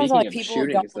 sometimes I'm Speaking like of people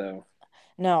don't shootings, though,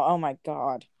 no, oh my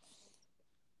God.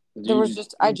 There was you,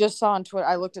 just I just saw on Twitter.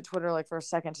 I looked at Twitter like for a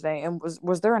second today, and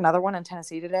was there another one in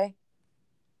Tennessee today?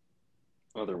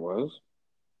 Oh, there was?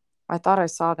 I thought I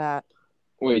saw that.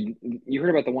 Wait, you heard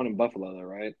about the one in Buffalo, though,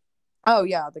 right? Oh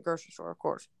yeah, the grocery store, of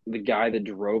course. The guy that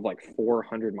drove like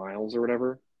 400 miles or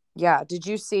whatever. Yeah. Did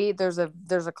you see? There's a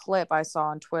clip I saw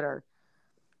on Twitter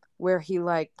where he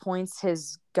like points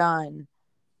his gun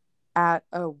at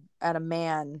a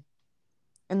man,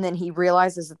 and then he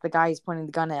realizes that the guy he's pointing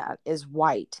the gun at is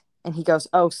white, and he goes,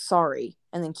 "Oh, sorry,"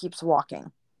 and then keeps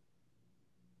walking.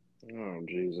 Oh,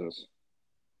 Jesus.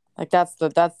 Like that's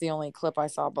the only clip I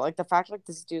saw. But like the fact like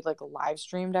this dude like live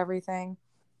streamed everything.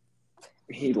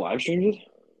 He live streamed it?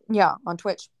 Yeah, on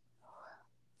Twitch.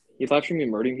 He live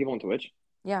streamed murdering people on Twitch?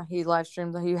 Yeah, he live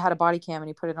streamed. He had a body cam and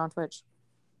he put it on Twitch.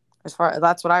 As far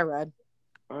that's what I read.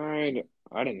 I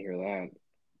didn't hear that.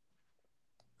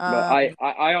 But Um,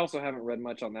 I also haven't read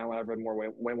much on that one. I've read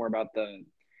way more about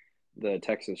the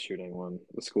Texas shooting one,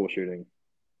 the school shooting,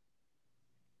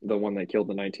 the one that killed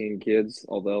the 19 kids,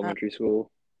 all the elementary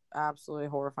school. absolutely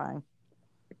horrifying.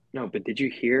 No, but did you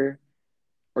hear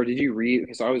or did you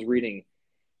read? So I was reading.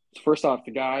 First off,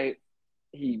 the guy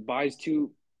he buys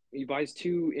two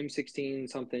M16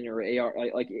 something or AR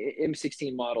like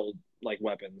M16 model like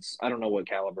weapons. I don't know what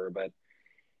caliber, but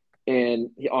and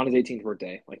he on his 18th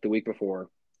birthday, like the week before,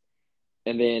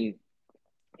 and then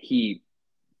he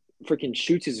freaking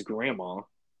shoots his grandma,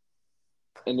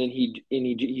 and then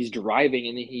he's driving,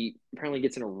 and then he apparently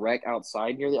gets in a wreck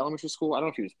outside near the elementary school. I don't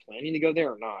know if he was planning to go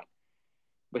there or not,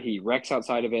 but he wrecks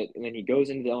outside of it, and then he goes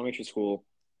into the elementary school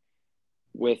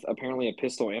with apparently a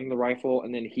pistol and the rifle,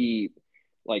 and then he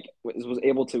like was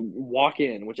able to walk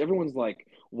in, which everyone's like,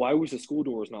 why was the school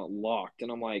doors not locked?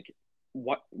 And I'm like,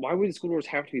 what? Why would the school doors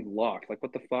have to be locked? Like,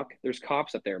 what the fuck? There's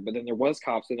cops up there, but then there was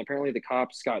cops, and apparently the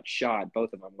cops got shot,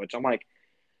 both of them. Which I'm like,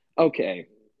 okay,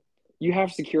 you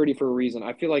have security for a reason.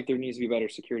 I feel like there needs to be better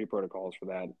security protocols for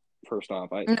that. First off,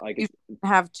 No, I you could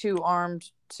have two armed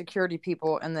security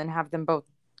people and then have them both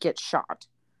get shot.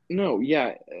 no,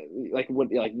 yeah, like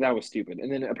what, like that was stupid.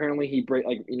 And then apparently he break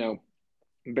like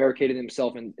barricaded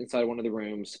himself inside one of the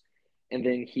rooms, and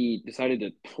then he decided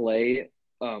to play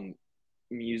um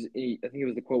music. I think it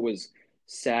was the quote was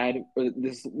sad. Or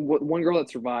this one girl that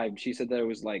survived. She said that it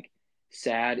was like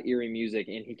sad, eerie music,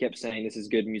 and he kept saying, "This is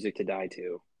good music to die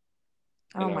to."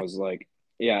 Oh And I my. was like,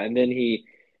 "Yeah." And then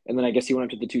I guess he went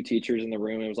up to the two teachers in the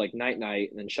room. And it was like night night,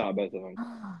 and then shot both of them.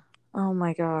 Oh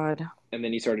my God. And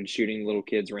then he started shooting little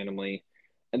kids randomly.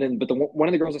 And then, but one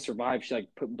of the girls that survived, she like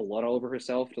put blood all over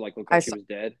herself to like look I like she saw was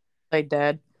dead. they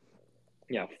dead.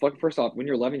 Yeah, fuck. First off, when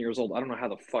you're 11 years old, I don't know how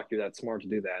the fuck you're that smart to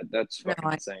do that. That's No,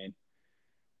 fucking insane.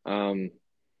 Um,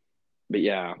 but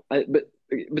yeah,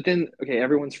 but then okay,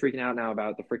 everyone's freaking out now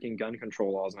about the freaking gun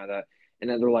control laws and all that, and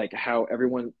then they're like how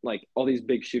everyone like all these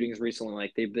big shootings recently,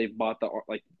 like they've bought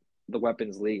the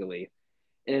weapons legally,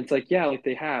 and it's like yeah, like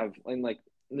they have, and like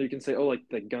you can say oh like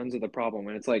the guns are the problem,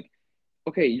 and it's like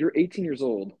okay, you're 18 years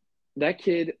old, that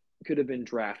kid could have been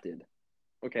drafted,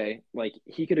 okay, like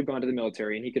he could have gone to the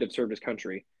military and he could have served his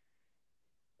country.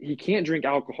 He can't drink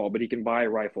alcohol, but he can buy a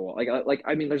rifle. Like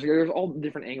I mean, there's all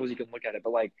different angles you can look at it,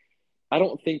 but like I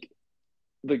don't think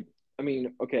the I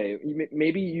mean, okay,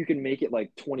 maybe you can make it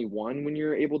like 21 when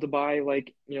you're able to buy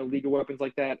like legal weapons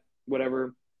like that,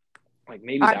 whatever. Like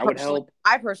maybe I that would personally, help.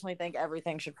 I personally think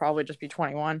everything should probably just be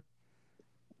 21.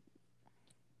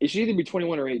 It should either be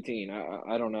 21 or 18.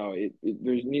 I don't know.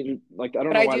 There's neither like I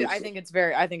don't But know I why do. there's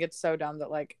I think it's so dumb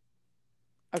that like,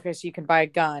 okay, so you can buy a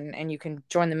gun and you can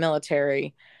join the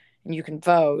military, and you can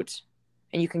vote,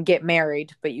 and you can get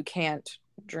married, but you can't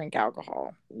drink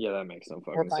alcohol yeah that makes no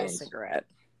or fucking buy a sense. cigarette.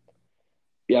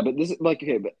 Yeah, but this like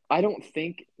okay, but I don't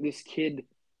think this kid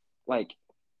like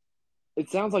it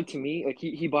sounds like to me like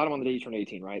he bought him on the day he turned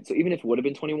 18, right? So even if it would have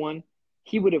been 21,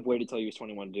 he would have waited till he was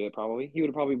 21 to do it. Probably he would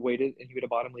have probably waited and he would have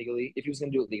bought him legally if he was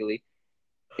going to do it legally,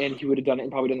 and he would have done it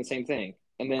and probably done the same thing.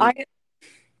 And then I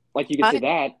like you could say I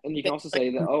that, and you can think also like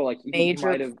say that a oh like he major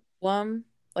might have. problem,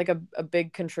 like a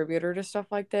big contributor to stuff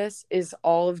like this is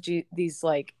all of these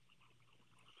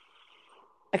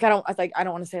I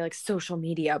don't want to say like social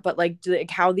media, but like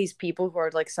how these people who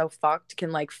are like so fucked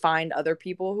can like find other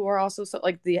people who are also so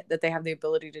like that they have the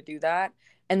ability to do that,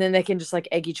 and then they can just like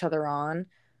egg each other on,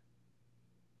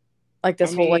 like I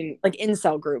this whole mean, like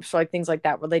incel groups or like things like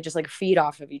that where they just like feed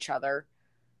off of each other,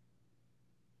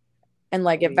 and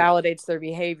I like it mean, validates their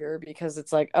behavior because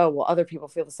it's like, oh well, other people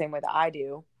feel the same way that I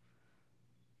do.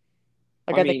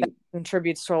 Like I I think that mean,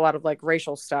 contributes to a lot of like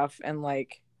racial stuff and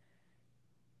like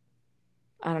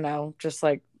I don't know, just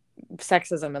like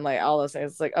sexism and like all those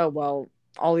things. It's like, oh well,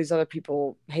 all these other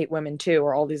people hate women too,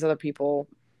 or all these other people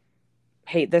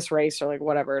hate this race, or like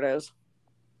whatever it is.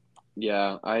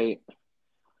 yeah,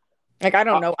 Like I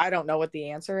I, don't know what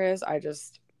the answer is.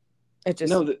 It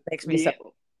just no, makes me so.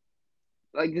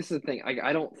 the like this is the thing.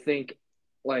 I don't think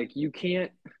like you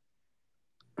can't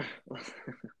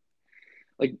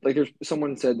like there's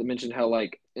someone said that mentioned how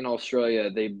like in Australia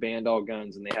they banned all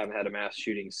guns and they haven't had a mass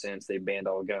shooting since they banned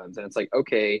all guns. And it's like,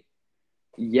 okay,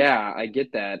 yeah, I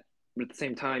get that. But at the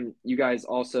same time, you guys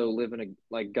also live in a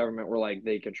like government where like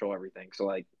they control everything. So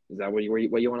like, is that where you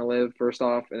want to live? First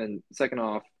off, and then second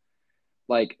off,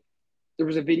 like there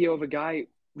was a video of a guy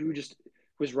who just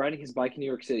was riding his bike in New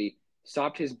York City,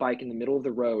 stopped his bike in the middle of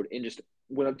the road, and just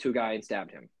went up to a guy and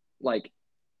stabbed him. Like,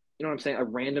 you know what I'm saying? A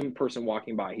random person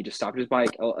walking by, he just stopped his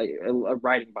bike, a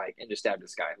riding bike, and just stabbed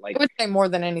this guy. I Like, would say more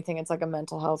than anything, it's like a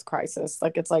mental health crisis.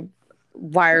 Like it's like,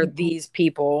 why are these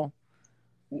people?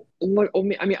 like,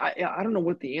 I don't know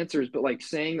what the answer is, but like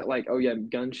saying that, like, oh yeah,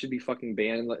 guns should be fucking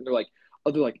banned. Like, they're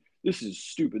like, this is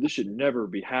stupid. This should never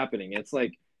be happening. It's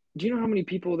like, do you know how many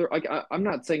people there? Like, I'm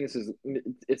not saying this is,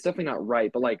 it's definitely not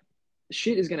right, but like,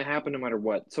 shit is gonna happen no matter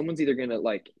what. Someone's either gonna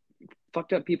like,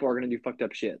 fucked up people are gonna do fucked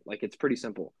up shit. Like, it's pretty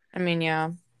simple. I mean,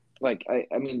 yeah. Like,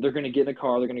 I mean, they're gonna get in a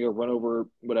car, they're gonna go run over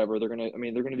whatever. They're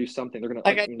gonna do something. They're gonna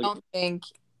Like I don't think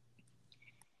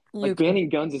you like can. banning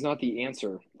guns is not the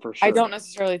answer for I sure. don't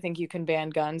necessarily think you can ban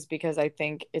guns because I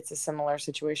think it's a similar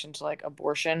situation to like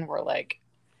abortion, where like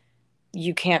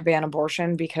you can't ban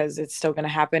abortion because it's still going to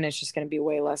happen. It's just going to be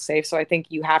way less safe. So I think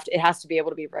it has to be able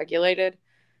to be regulated.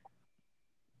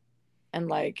 And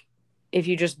like, if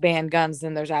you just ban guns,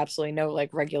 then there's absolutely no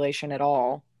like regulation at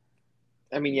all.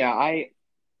 I mean, yeah, I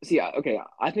see. Okay,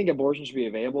 I think abortion should be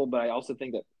available, but I also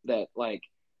think that like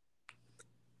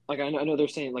I know they're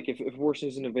saying like if abortion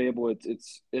isn't available,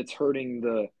 it's hurting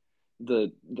the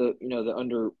you know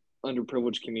the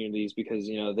underprivileged communities because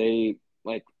you know they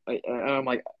like I'm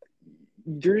like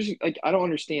there's like I don't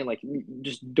understand like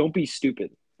just don't be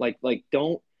stupid like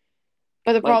don't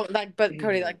But the like problem, like, but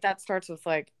Cody, like that starts with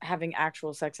like having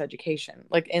actual sex education,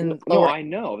 like no, in no, lower. I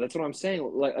know. That's what I'm saying.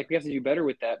 Like we have to do better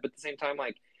with that. But at the same time,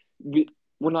 like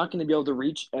we're not going to be able to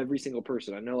reach every single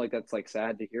person. I know, like that's like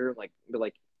sad to hear. Like, but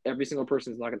like every single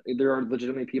person is not going. There are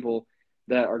legitimately people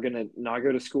that are going to not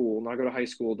go to school, not go to high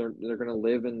school. They're going to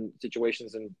live in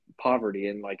situations in poverty,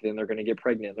 and like then they're going to get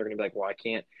pregnant. They're going to be like, well, I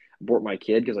can't abort my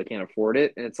kid because I can't afford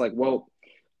it. And it's like, well,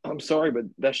 I'm sorry, but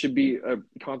that should be a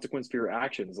consequence for your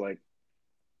actions. Like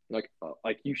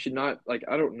you should not like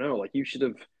I don't know. Like you should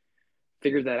have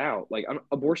figure that out. Like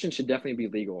abortion should definitely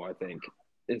be legal, I think,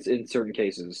 in certain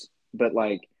cases. But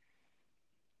like,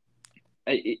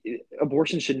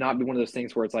 abortion should not be one of those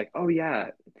things where it's like, oh yeah,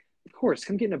 of course,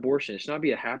 come get an abortion. It should not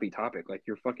be a happy topic. Like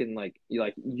you're fucking like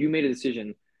you made a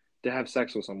decision to have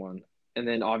sex with someone, and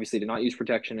then obviously to not use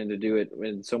protection and to do it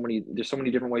in there's so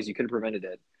many different ways you could have prevented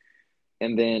it.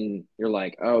 And then you're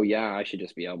like, oh yeah, I should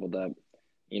just be able to,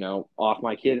 off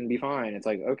my kid and be fine. It's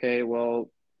like, okay, well,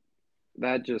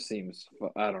 that just seems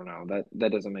I don't know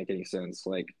that doesn't make any sense.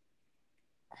 Like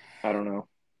I don't know.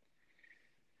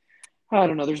 I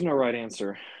don't know. There's no right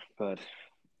answer, but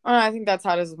I think that's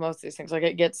how it is with most of these things. Like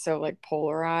it gets so like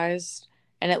polarized,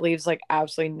 and it leaves like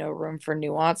absolutely no room for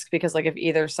nuance because like if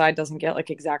either side doesn't get like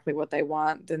exactly what they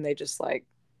want, then they just like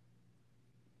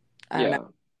I don't know. yeah,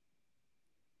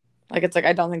 Like it's like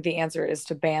I don't think the answer is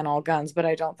to ban all guns, but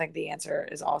I don't think the answer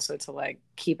is also to like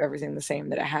keep everything the same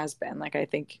that it has been. Like I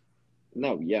think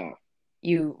no, yeah,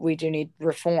 we do need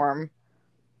reform,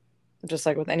 just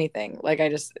like with anything. Like I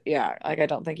just yeah, like I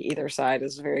don't think either side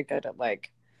is very good at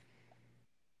like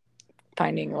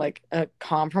finding like a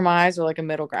compromise or like a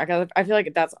middle ground. I feel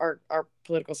like that's our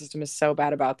political system is so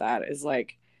bad about that. Is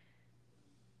like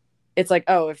it's like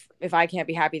oh if I can't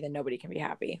be happy, then nobody can be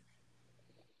happy.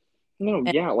 no,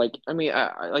 And, yeah. Like I mean,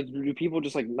 like do people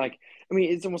just like I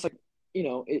mean, it's almost like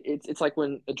it's like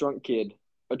when a drunk kid,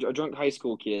 a drunk high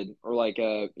school kid, or like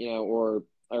or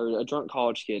a drunk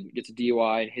college kid gets a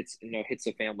DUI and hits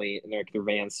a family and their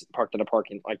van's parked at a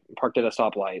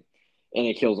stoplight, and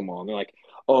it kills them all. And they're like,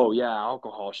 oh yeah,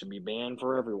 alcohol should be banned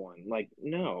for everyone. Like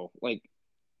no, like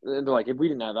they're like if we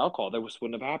didn't have alcohol, this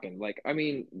wouldn't have happened. Like I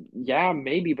mean, yeah,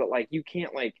 maybe, but like you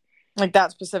can't like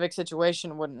that specific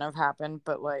situation wouldn't have happened,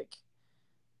 but like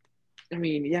I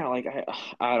mean, yeah, like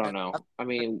I don't know. I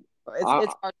mean,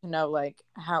 it's hard to know like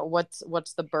how what's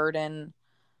the burden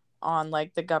on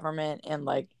like the government and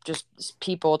like just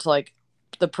people to like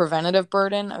the preventative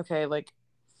burden. Okay, like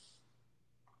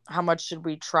how much should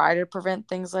we try to prevent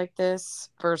things like this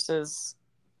versus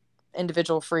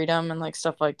individual freedom and like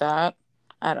stuff like that.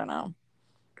 I don't know.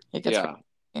 It gets yeah,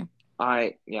 crazy.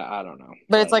 I don't know.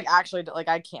 But it's like actually like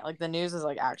I can't like the news is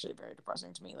like actually very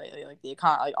depressing to me lately. Like the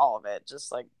economy, like all of it,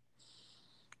 just like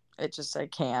it just I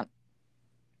can't.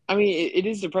 I mean, it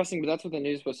is depressing, but that's what the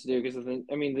news is supposed to do. Because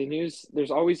I mean, the news.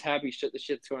 There's always happy shit. The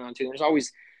shit's going on too. There's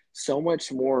always so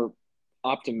much more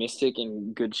optimistic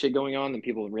and good shit going on than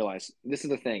people realize. This is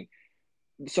the thing.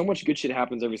 So much good shit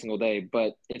happens every single day,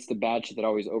 but it's the bad shit that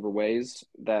always overweighs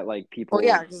that like Well,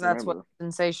 yeah, people because that's what's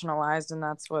remember. sensationalized, and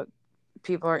that's what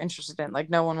people are interested in. Like,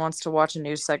 no one wants to watch a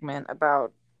news segment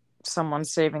about someone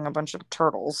saving a bunch of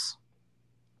turtles.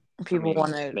 I People mean,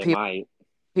 want to they people, might.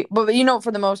 but you know,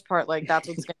 for the most part, like that's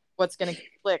what's gonna get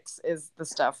clicks is the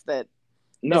stuff that is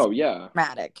No, yeah.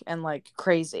 dramatic and like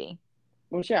crazy.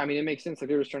 Well, yeah. I mean, it makes sense. Like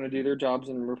they're just trying to do their jobs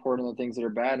and report on the things that are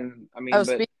bad. And I Oh, mean, but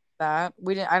speaking of that,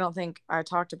 we didn't. I don't think I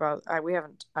talked about. We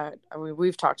haven't.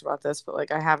 We've talked about this, but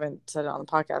like I haven't said it on the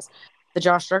podcast. The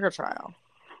Josh Duggar trial,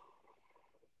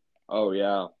 oh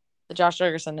yeah. the Josh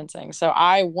Duggar sentencing. So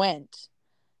I went.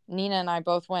 Nina and I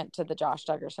both went to the Josh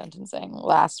Duggar sentencing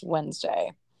last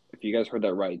Wednesday. If you guys heard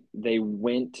that right, they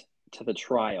went to the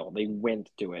trial. They went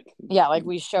to it. Yeah, like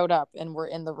we showed up and we're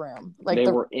in the room. Like They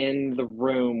the were in the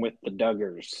room with the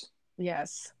Duggars.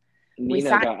 yes, we Nina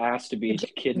sat got asked to be with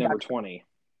kid Jason number Duggar, 20.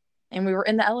 and we were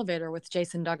in the elevator with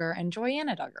Jason Duggar and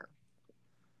Joyanna Duggar.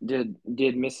 Did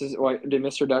Mr.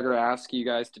 Duggar ask you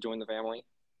guys to join the family?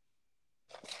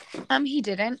 He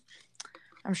didn't.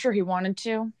 I'm sure he wanted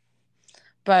to,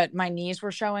 but my knees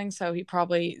were showing, so he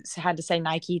probably had to say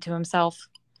Nike to himself.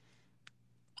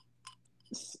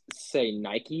 Say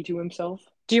Nike to himself?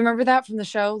 Do you remember that from the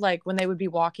show? Like when they would be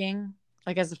walking,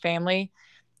 like as a family,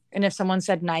 and if someone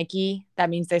said Nike, that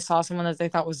means they saw someone that they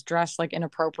thought was dressed like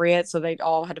inappropriate, so they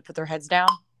all had to put their heads down.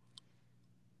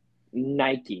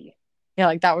 Nike. Yeah,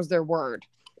 like that was their word.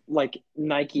 Like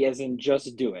Nike as in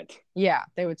just do it. Yeah,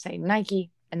 they would say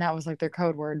Nike, and that was like their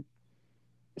code word.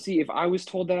 See, if I was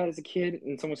told that as a kid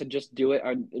and someone said just do it,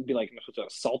 I'd be like, am I supposed to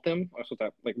assault them? Am I supposed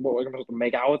to like what am I supposed to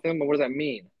make out with them? What does that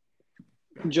mean?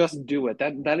 Just do it.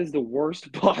 That is the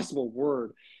worst possible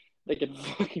word they could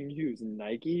fucking use.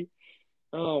 Nike.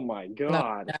 Oh my No,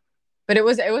 god. no. But it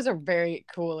was a very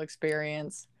cool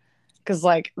experience because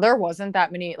like there wasn't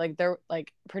that many like there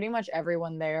like pretty much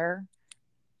everyone there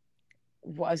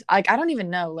was like I don't even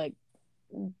know like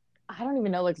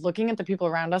looking at the people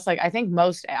around us like I think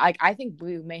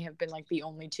we may have been like the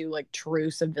only two like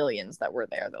true civilians that were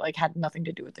there that like had nothing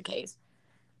to do with the case.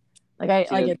 Like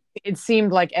See, it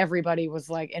seemed like everybody was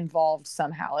like involved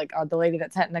somehow. Like the lady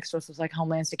that sat next to us was like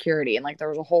Homeland Security, and like there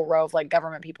was a whole row of like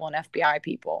government people and FBI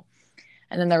people,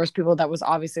 and then there was people that was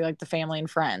obviously like the family and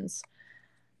friends.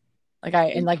 Like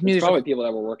and like it's news probably reports. people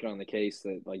that were working on the case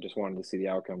that like just wanted to see the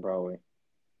outcome, probably.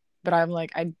 But I'm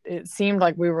like it seemed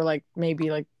like we were like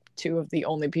maybe like two of the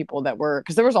only people that were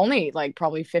because there was only like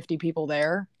probably 50 people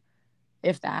there,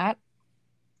 if that.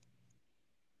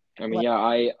 I mean,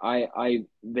 Like, yeah,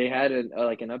 they had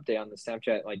like an update on the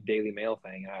Snapchat like Daily Mail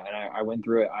thing, and I went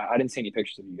through it. I didn't see any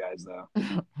pictures of you guys though.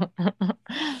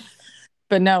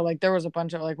 but no, like there was a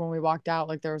bunch of like when we walked out,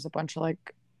 like there was a bunch of like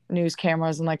news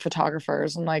cameras and like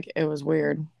photographers, and like it was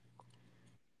weird.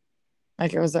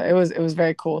 Like it was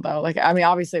very cool though. Like I mean,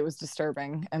 obviously it was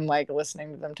disturbing, and like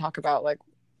listening to them talk about like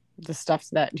the stuff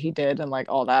that he did and like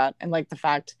all that, and like the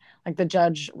fact like the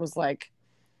judge was like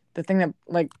the thing that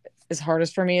like is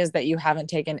hardest for me is that you haven't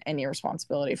taken any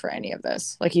responsibility for any of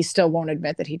this. Like he still won't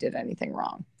admit that he did anything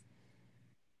wrong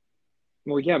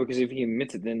Well, yeah, because if he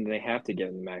admits it, then they have to give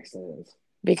him the max sentence.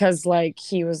 because like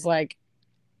he was like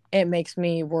it makes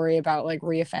me worry about like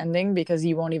reoffending because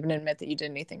you won't even admit that you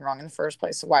did anything wrong in the first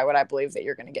place. So why would I believe that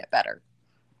you're going to get better?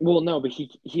 Well, no, but he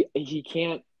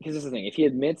can't because this is the thing. If he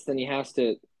admits, then he has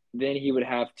to. Then he would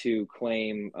have to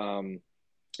claim But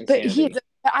insanity.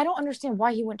 I don't understand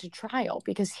why he went to trial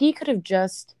because he could have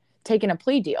just taken a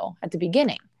plea deal at the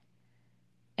beginning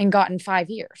and gotten 5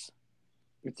 years.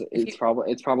 It's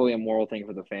probably a moral thing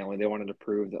for the family. They wanted to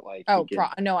prove that like he Oh,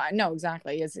 could. no, I know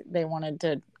exactly. Is they wanted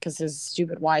to because his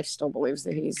stupid wife still believes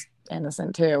that he's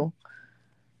innocent too.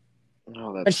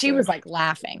 Oh, But that's she was sick.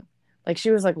 like she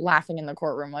was like laughing in the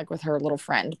courtroom like with her little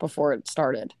friend before it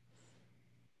started.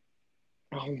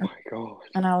 Oh my god.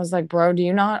 And I was like, bro, do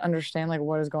you not understand like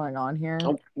what is going on here?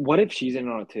 What if she's in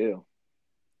on it too?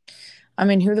 I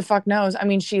mean, who the fuck knows? I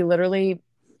mean, she literally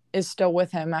is still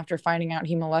with him after finding out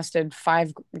he molested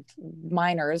 5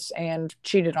 minors and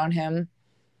cheated on him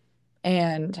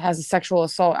and has a sexual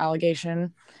assault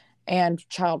allegation and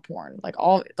child porn. Like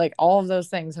all of those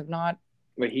things have not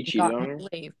Wait, he cheated gotten on him her? to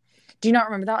leave. Do you not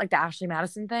remember that? Like the Ashley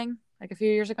Madison thing, like a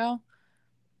few years ago?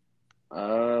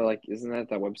 Like isn't that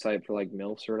website for like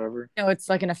MILFs or whatever? No, it's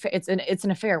like it's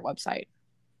an affair website.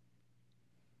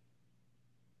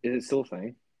 Is it still a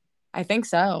thing? I think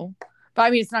so. But I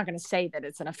mean, it's not going to say that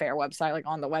it's an affair website like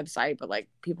on the website, but like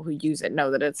people who use it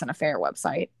know that it's an affair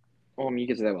website. Oh, I mean, you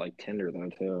get to that with like Tinder though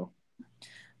too.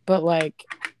 But like,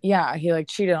 yeah, he like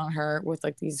cheated on her with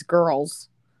like these girls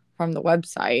from the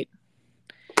website.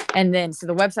 And then so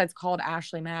the website's called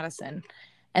Ashley Madison.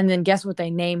 And then guess what they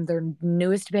named their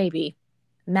newest baby?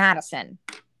 Madison.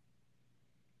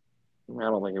 I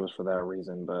don't think it was for that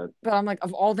reason, but But I'm like,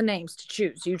 of all the names to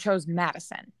choose, you chose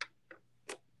Madison.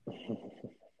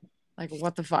 Like,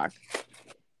 what the fuck?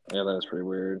 yeah, that is pretty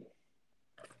weird.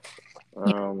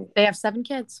 They have 7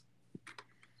 kids.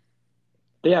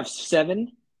 They have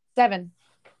 7? 7.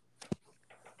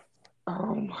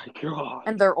 Oh my god.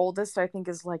 And their oldest, I think,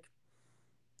 is like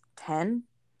 10,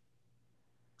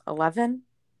 11.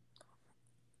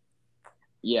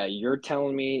 Yeah, you're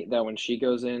telling me that when she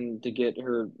goes in to get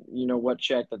her, you know what,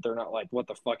 check, that they're not like, what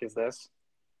the fuck is this?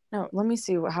 No, let me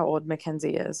see how old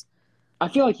Mackenzie is. I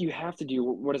feel like you have to do,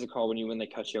 what is it called when they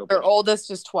cut you open? Their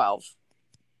oldest is 12.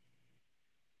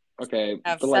 Okay,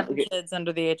 Have but like, 7 kids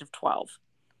under the age of 12.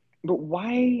 but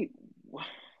why?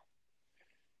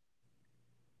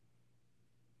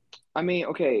 I mean,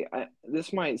 okay,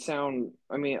 this might sound.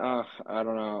 I mean, I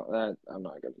don't know that I'm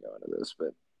not gonna go into this, but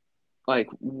like,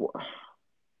 what?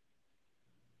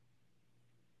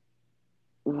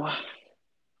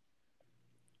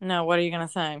 No, what are you gonna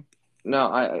say? No,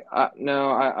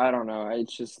 I don't know. I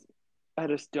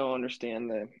just don't understand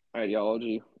the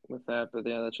ideology with that. But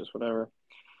yeah, that's just whatever.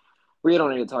 We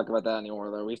don't need to talk about that anymore,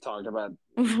 though. We've talked about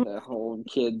the whole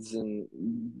kids and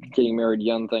getting married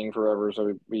young thing forever,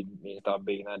 so we need to stop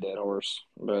beating that dead horse.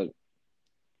 But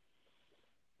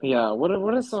yeah, what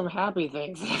are some happy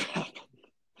things that have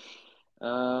happened?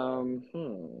 Um,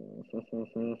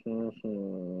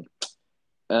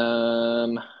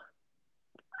 um,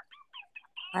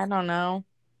 I don't know.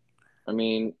 I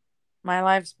mean, My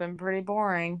life's been pretty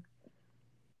boring.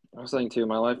 I was saying too,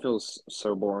 my life feels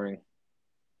so boring.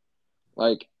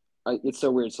 Like, it's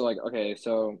so weird. So like, okay,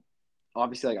 so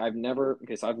obviously, like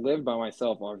okay, so I've lived by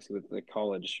myself, obviously with the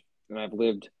college, and I've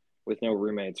lived with no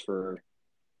roommates for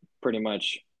pretty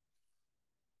much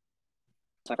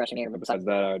my freshman year. But besides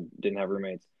that, I didn't have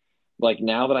roommates. Like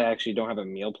now that I actually don't have a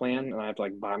meal plan and I have to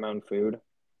like buy my own food,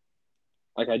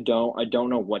 like I don't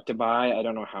know what to buy. I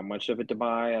don't know how much of it to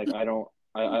buy. Like I don't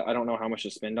know how much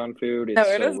to spend on food. No,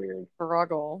 It's it so is a weird.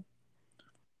 struggle.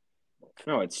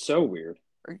 No, it's so weird.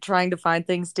 Trying to find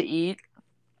things to eat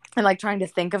and like trying to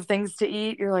think of things to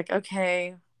eat. You're like,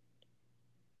 okay,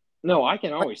 No, I can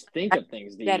what? always think of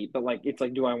things to eat, but like it's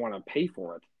like, do I want to pay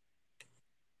for it?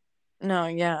 No,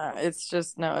 yeah, it's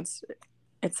just no,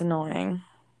 it's annoying.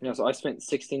 You know, so I spent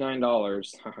 $69,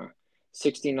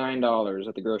 $69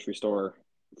 at the grocery store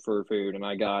for food, and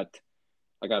I got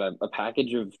a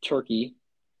package of turkey.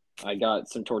 I got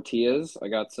some tortillas. I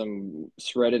got some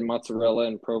shredded mozzarella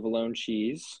and provolone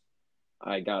cheese.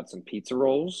 I got some pizza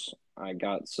rolls. I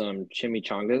got some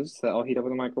chimichangas that I'll heat up in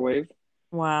the microwave.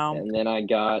 Wow. And then I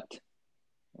got,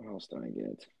 what else did I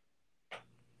get?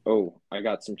 Oh, I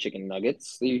got some chicken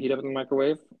nuggets that you heat up in the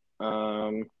microwave.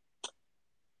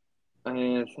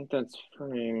 I think that's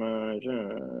pretty much.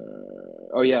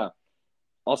 Oh yeah.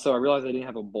 Also, I realized I didn't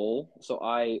have a bowl, so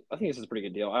I think this is a pretty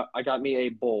good deal. I got me a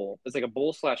bowl. It's like a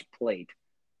bowl slash plate.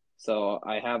 So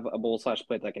I have a bowl slash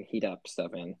plate that I can heat up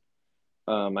stuff in.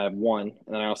 I have one,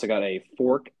 and then I also got a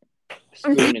fork,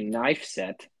 spoon, and knife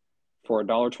set for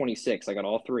 $1.26. I got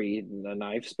all three: the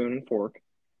knife, spoon, and fork.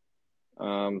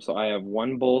 So I have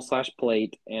one bowl slash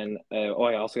plate, and oh,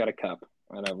 I also got a cup.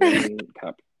 I have one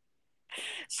cup.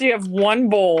 So you have one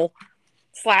bowl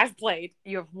slash plate,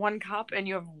 you have one cup, and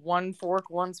you have one fork,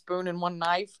 one spoon, and one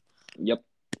knife. Yep,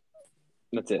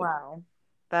 that's it. Wow,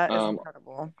 that is Um,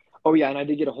 incredible. oh yeah, and I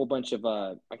did get a whole bunch of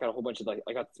I got a whole bunch of like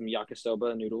I got some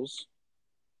yakisoba noodles.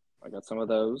 I got some of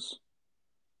those.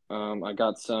 I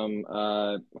got some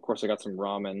of course I got some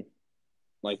ramen,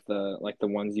 like the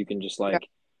ones you can just Yeah. like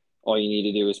all you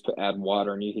need to do is add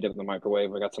water and you heat up in the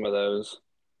microwave. I got some of those.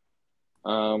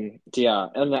 So yeah,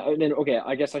 and then okay,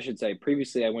 I guess I should say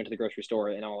previously I went to the grocery store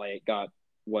and all I got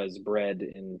was bread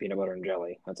and peanut butter and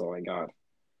jelly. That's all I got.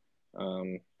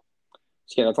 Um,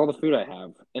 so yeah, that's all the food I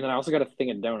have, and then I also got a thing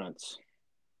of donuts.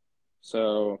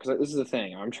 So because this is the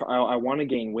thing, I want to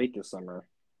gain weight this summer,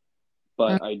 Mm.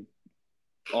 but I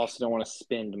also don't want to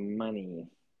spend money.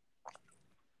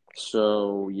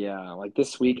 So yeah, like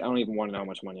this week, I don't even want to know how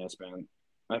much money I spent.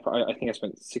 I think I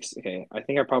spent six. Okay, I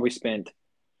think I probably spent,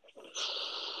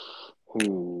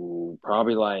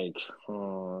 probably like,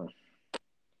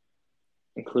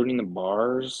 including the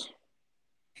bars.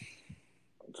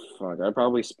 Fuck, I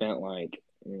probably spent like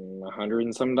 100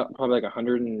 and some, probably like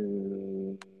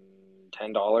 $110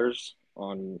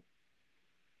 on.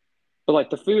 But like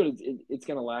the food, it's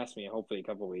gonna last me hopefully a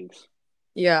couple weeks.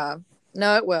 Yeah.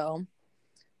 No, it will.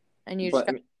 And But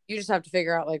I mean, you just have to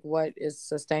figure out like what is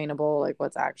sustainable, like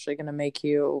what's actually going to make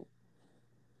you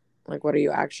like what are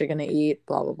you actually going to eat,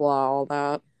 blah blah blah, all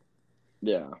that.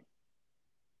 yeah,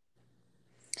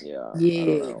 yeah, I don't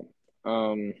Yeah. know.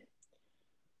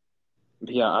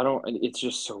 But yeah, I don't. It's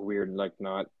just so weird. Like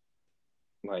not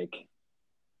like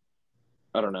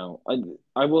I don't know.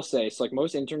 I will say it's like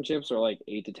most internships are like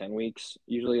 8 to 10 weeks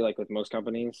usually. Like with most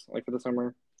companies, like for the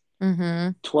summer.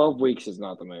 Mhm. 12 weeks is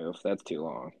not the move. That's too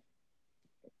long.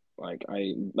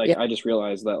 Yeah. I just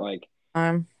realized that like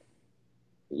Um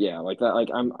yeah like that like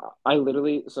I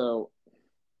literally so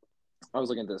I was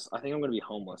looking at this. I think I'm gonna be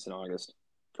homeless in August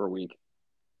for a week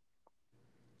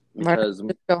why don't because you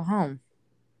just go home?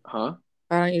 huh?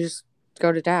 Why don't you just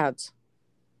go to dad's?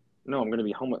 No, I'm gonna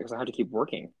be homeless because I have to keep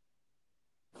working.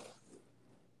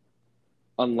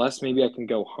 Unless maybe I can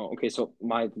go home. Okay, so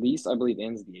my lease I believe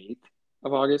ends the 8th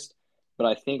of August, but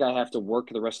I think I have to work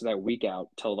the rest of that week out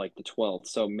till like the 12th.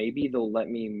 So maybe they'll let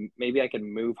me. Maybe I can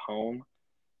move home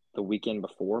the weekend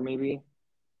before, maybe,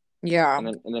 Yeah.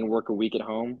 and then work a week at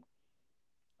home.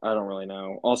 I don't really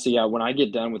know. Also, yeah, when I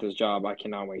get done with this job, I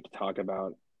cannot wait to talk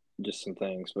about just some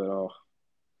things. But No,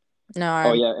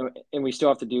 oh I'm yeah, and we still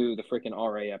have to do the freaking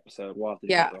RA episode. We'll have to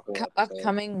do yeah. like a whole episode.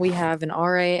 Upcoming, we have an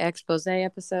RA expose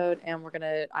episode, and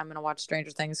I'm gonna watch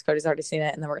Stranger Things. Cody's already seen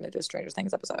it, and then we're gonna do a Stranger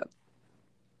Things episode.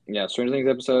 Yeah, Stranger Things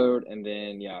episode, and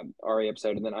then yeah, RA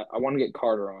episode, and then I want to get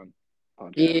Carter on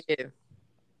podcast. Yeah.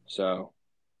 So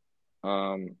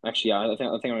actually, yeah, I think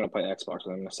I'm gonna play Xbox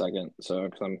with him in a second. So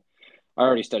because I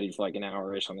already studied for like an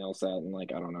hour-ish on the LSAT, and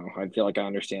like I don't know, I feel like I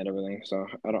understand everything. So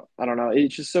I don't know.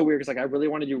 It's just so weird because like I really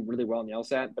want to do really well in the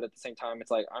LSAT, but at the same time,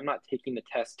 it's like I'm not taking the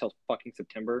test till fucking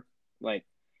September. Like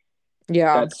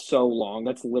Yeah. that's so long.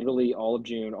 That's literally all of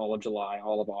June, all of July,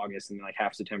 all of August, and like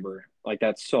half September. Like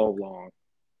that's so long.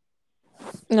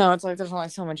 No, it's like there's only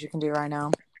so much you can do right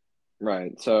now.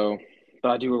 Right. So, but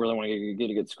I do really want to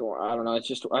get a good score. I don't know. It's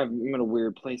just I'm in a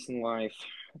weird place in life.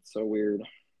 It's so weird.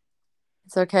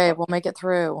 It's okay. Uh, We'll make it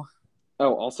through.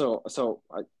 oh, also, so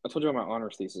I told you about my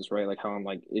honors thesis, right? Like how I'm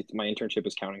like my internship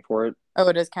is counting for it. Oh,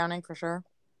 it is counting for sure.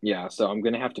 Yeah. So I'm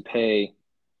gonna have to pay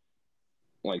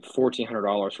like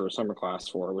 $1,400 for a summer class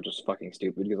for it, which is fucking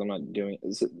stupid because I'm not doing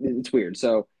it. It's weird.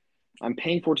 So I'm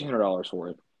paying $1,400 for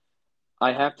it.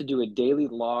 I have to do a daily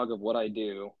log of what I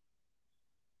do,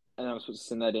 and I'm supposed to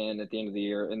send that in at the end of the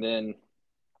year, and then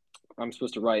I'm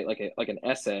supposed to write like an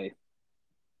essay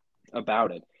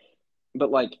about it.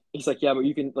 But like he's like, yeah, but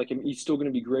you can like he's still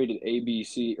gonna be graded A, B,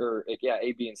 C, or like, yeah,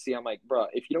 A, B, and C. I'm like, bro,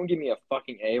 if you don't give me a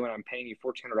fucking A when I'm paying you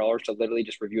 $1,400 to literally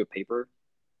just review a paper,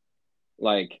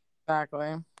 like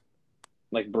Exactly.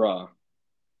 bruh,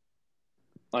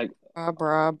 like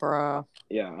Bruh.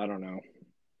 yeah, I don't know,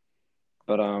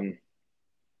 but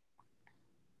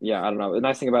yeah, I don't know. The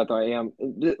nice thing about that, I am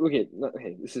okay.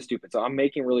 This is stupid. So I'm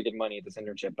making really good money at this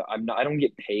internship, but I'm not. I don't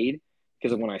get paid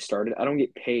because of when I started. I don't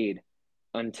get paid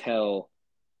until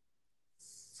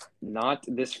not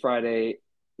this Friday,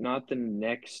 not the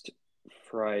next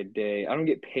Friday. I don't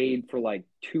get paid for like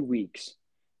 2 weeks,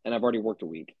 and I've already worked a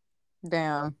week.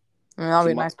 Damn. I mean, that'll So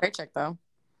be a nice paycheck though.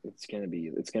 it's gonna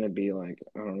be like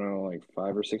I don't know, like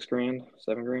 5 or 6 grand,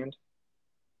 7 grand.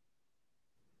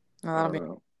 No, I that'll don't be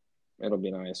know. It'll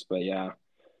be nice, but yeah.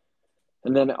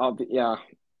 And then yeah.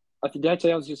 Did I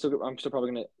tell you I'm still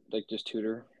probably gonna like just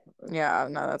tutor? yeah.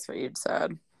 No, that's what you'd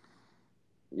said.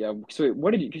 Yeah. So wait,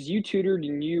 what did you? Because you tutored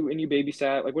and you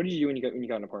babysat. Like, what did you do when you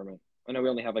got an apartment? I know we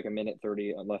only have like a minute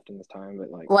 30 left in this time,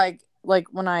 but like, Like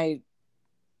when I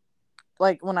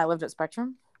lived at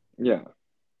Spectrum. yeah.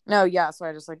 No, yeah. So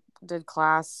I just like did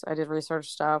class. I did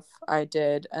research stuff. And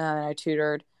then I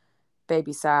tutored,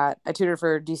 babysat. I tutored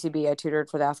for DCB. I tutored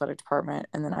for the athletic department,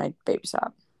 and then I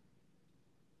babysat.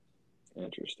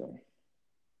 Interesting.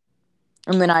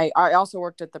 And then I also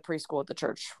worked at the preschool at the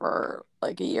church for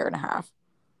like a year and a half.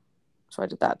 So I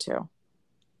did that too.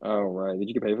 Oh, right. Did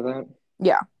you get paid for that?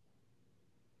 Yeah.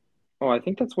 Oh, I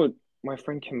think that's what my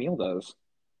friend Camille does.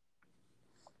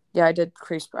 Yeah, I did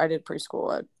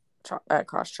preschool at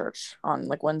Cross Church on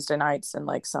like Wednesday nights and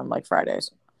like some like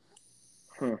Fridays.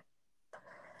 Huh.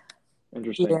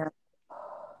 Interesting. Yeah.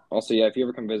 Also, yeah, if you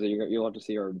ever come visit, you'll have to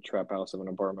see our trap house of an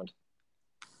apartment.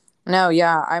 No,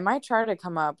 yeah. I might try to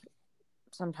come up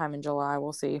sometime in July.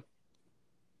 We'll see.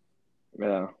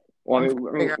 Yeah. Well, I'm I trying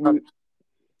mean, to figure out.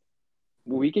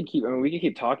 we could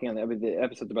keep talking on the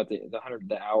episodes about the 100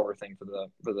 the hour thing for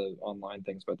the online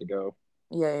things about to go.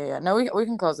 Yeah. No, we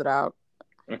can close it out.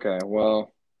 Okay.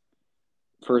 Well,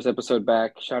 first episode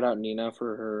back. Shout out Nina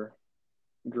for her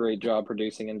great job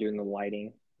producing and doing the Yeah,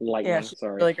 lightning. she did a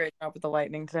Sorry. really great job with the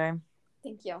lightning today.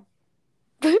 Thank you.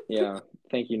 Yeah.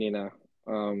 Thank you, Nina.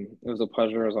 It was a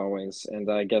pleasure as always, and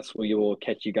I guess we will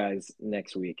catch you guys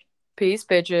next week. Peace,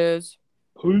 bitches.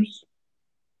 Peace.